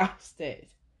 exhausted,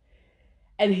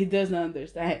 and he doesn't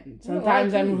understand.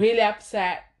 Sometimes I'm really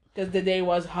upset because the day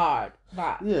was hard.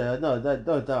 But yeah, no,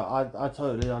 I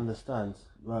totally understand.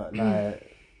 But like.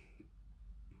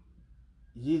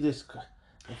 You just. And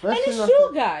it's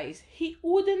true, guys. He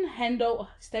wouldn't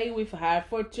stay with her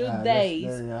for 2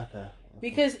 days. Okay.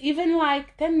 Because even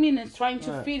 10 minutes trying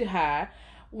to feed her,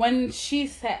 when she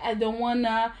said, "I don't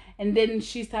wanna," and then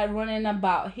she started running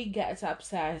about, he gets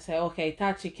upset. I say, "Okay,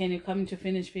 Tachi, can you come to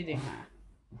finish feeding her?"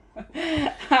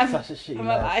 Such a shitty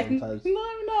life sometimes. No,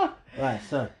 I'm not. Right,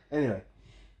 so, anyway.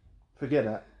 Forget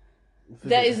that.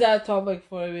 That is a topic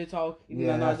for we talk in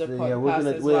another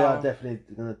podcast we are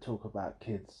definitely going to talk about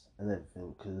kids and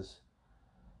everything, because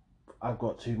I've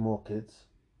got 2 more kids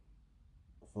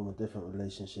from a different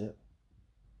relationship,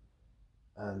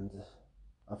 and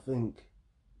I think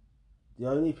the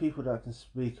only people that can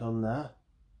speak on that,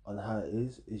 on how it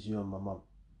is you and my mum,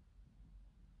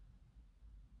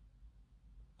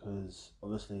 because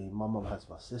obviously my mum has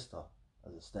my sister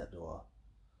as a stepdaughter.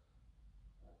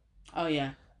 Oh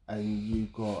yeah. And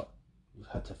you've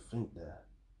had to think there.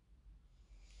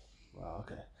 Wow,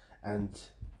 okay. And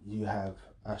you have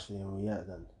Ashley and Riette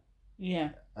then.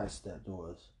 Yeah. As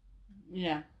stepdaughters.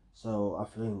 Yeah. So I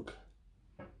think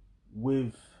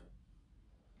with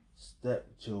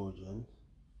stepchildren,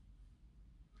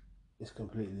 it's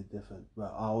completely different.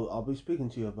 But I'll be speaking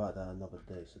to you about that another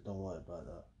day, so don't worry about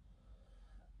that.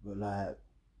 But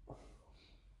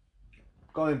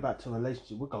going back to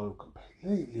relationship, we're going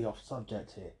completely off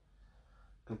subject here.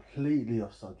 Completely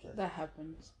off subject. That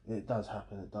happens. It does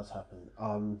happen.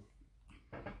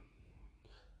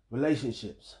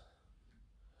 Relationships.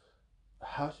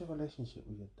 How's your relationship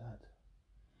with your dad?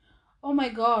 Oh my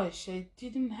gosh, I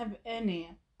didn't have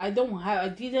any. I don't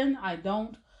have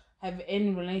any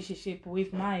relationship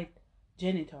with my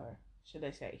janitor, should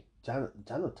I say.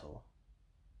 Janitor?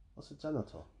 What's a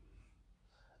janitor?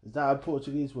 Is that a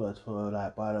Portuguese word for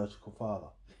biological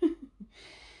father?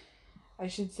 I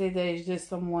should say that it's just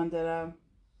someone that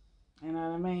you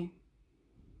know what I mean?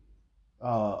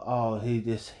 Oh, he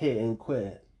just hit and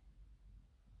quit.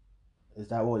 Is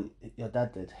that what your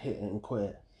dad did? Hit and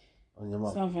quit on your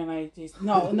mum? Something like this.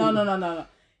 No.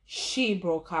 She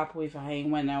broke up with him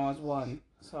when I was 1.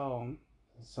 So.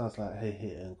 It sounds like he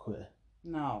hit and quit.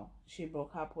 No, she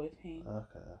broke up with him.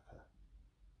 Okay.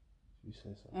 You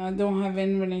say so. I don't have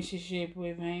any relationship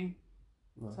with him.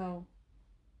 No. So.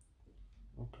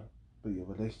 Okay. But your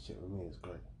relationship with me is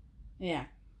great. Yeah.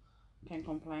 Can't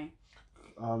complain.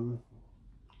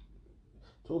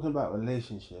 Talking about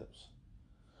relationships,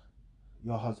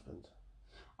 your husband.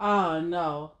 Oh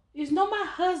no. It's not my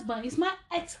husband, it's my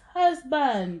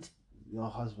ex-husband. Your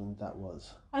husband that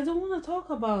was. I don't want to talk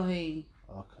about him.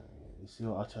 Okay. You see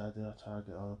what I try to do? I try to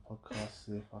get on a podcast,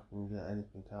 see if I can get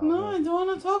anything out. No, I don't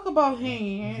want to talk about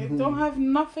him. I don't have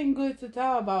nothing good to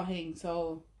tell about him,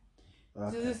 so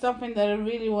okay. This is something that I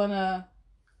really wanna.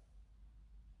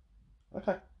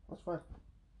 Okay, that's fine.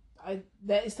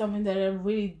 That is something that I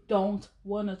really don't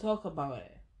want to talk about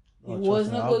it. He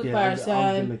wasn't a good person.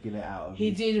 I'm gonna get it out of he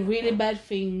did really bad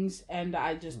things, and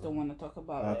I just don't want to talk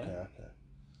about it.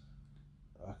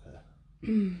 Okay.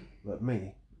 But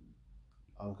me,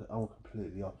 I'm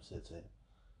completely opposite to it.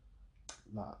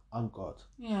 Like, I'm God.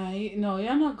 Yeah, no,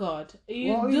 you're not God.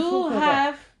 You what do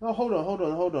have. No, hold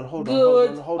on.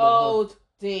 Good old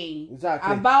thing.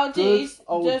 Exactly. About Good this,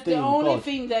 old just the thing, only God.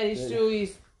 thing that is true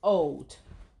is old.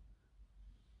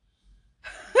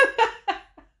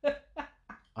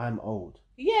 I'm old.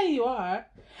 Yeah, you are.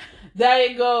 There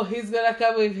you go. He's gonna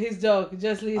come with his joke.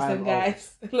 Just listen,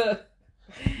 guys. Look.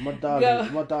 My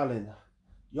darling,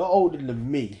 you're older than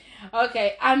me.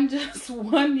 Okay, I'm just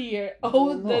 1 year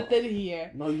older than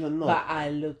here. No, you're not. But I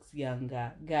look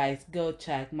younger. Guys, go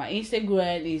check. My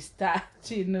Instagram is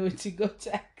Tathy and Drizzy. Go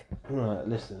check. Right,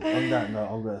 listen, on that note,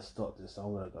 I'm going to stop this.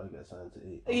 I'm going to go get something to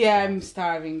eat. I'm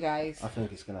starving, guys. I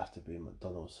think it's going to have to be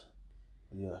McDonald's.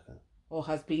 What do you reckon? Or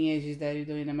has been ages that you're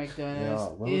doing a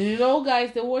McDonald's. Yeah, You know,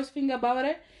 guys, the worst thing about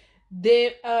it,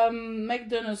 the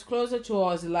McDonald's closer to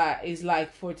us is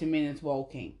like 40 minutes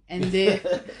walking, and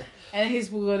and he's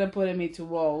gonna put me to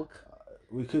walk.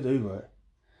 We could Uber it.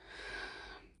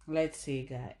 Let's see,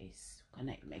 guys.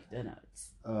 Connect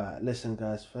McDonald's. All right, listen,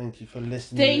 guys. Thank you for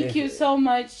listening. Thank you so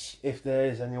much. If there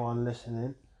is anyone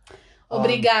listening,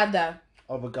 Obrigada.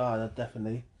 Obrigada,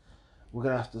 definitely. I'm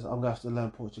gonna have to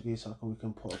learn Portuguese so we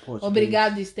can put a Portuguese.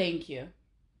 Obrigado is thank you.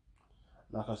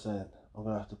 Like I said, I'm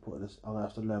gonna have to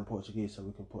learn Portuguese so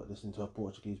we can put this into a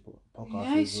Portuguese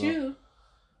podcast. Yeah, sure.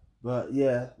 But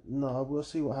yeah, no, we'll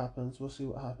see what happens.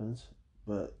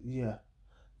 But yeah,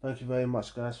 thank you very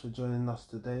much, guys, for joining us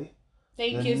today.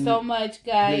 Thank you so much,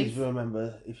 guys. Please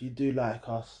remember, if you do like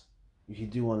us, if you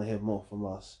do want to hear more from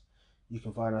us, you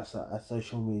can find us at our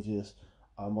social medias.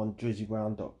 I'm on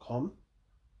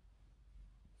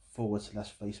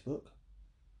drizzybrown.com/Facebook.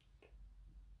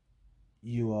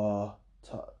 You are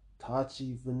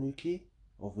Tachi Vanuki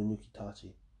or Vanuki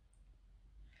Tachi?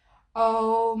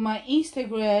 Oh, my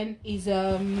Instagram is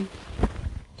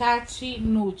Tathy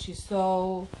Nucci.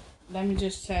 So let me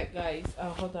just check, guys.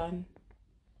 Hold on.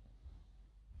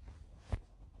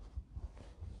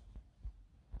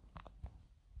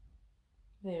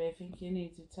 Babe, I think you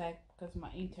need to check because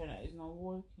my internet is not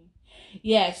working.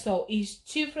 Yeah, so it's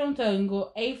T from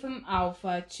Tango, A from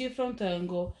Alpha, T from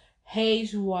Tango,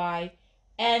 HYNUCCHI.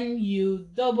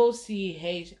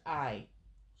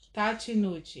 Tathy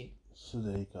Nucci. So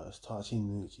there you go, it's Tathy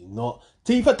Nucci, not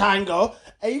T for Tango,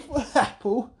 A for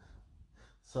Apple.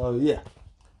 So yeah,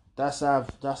 that's our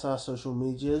social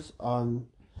medias.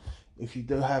 If you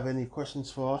do have any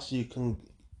questions for us, you can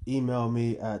email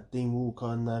me at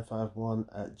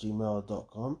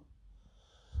deanwalker951@gmail.com.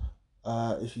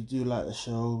 If you do like the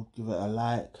show, give it a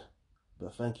like.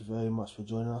 But thank you very much for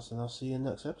joining us, and I'll see you in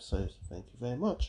the next episode. Thank you very much.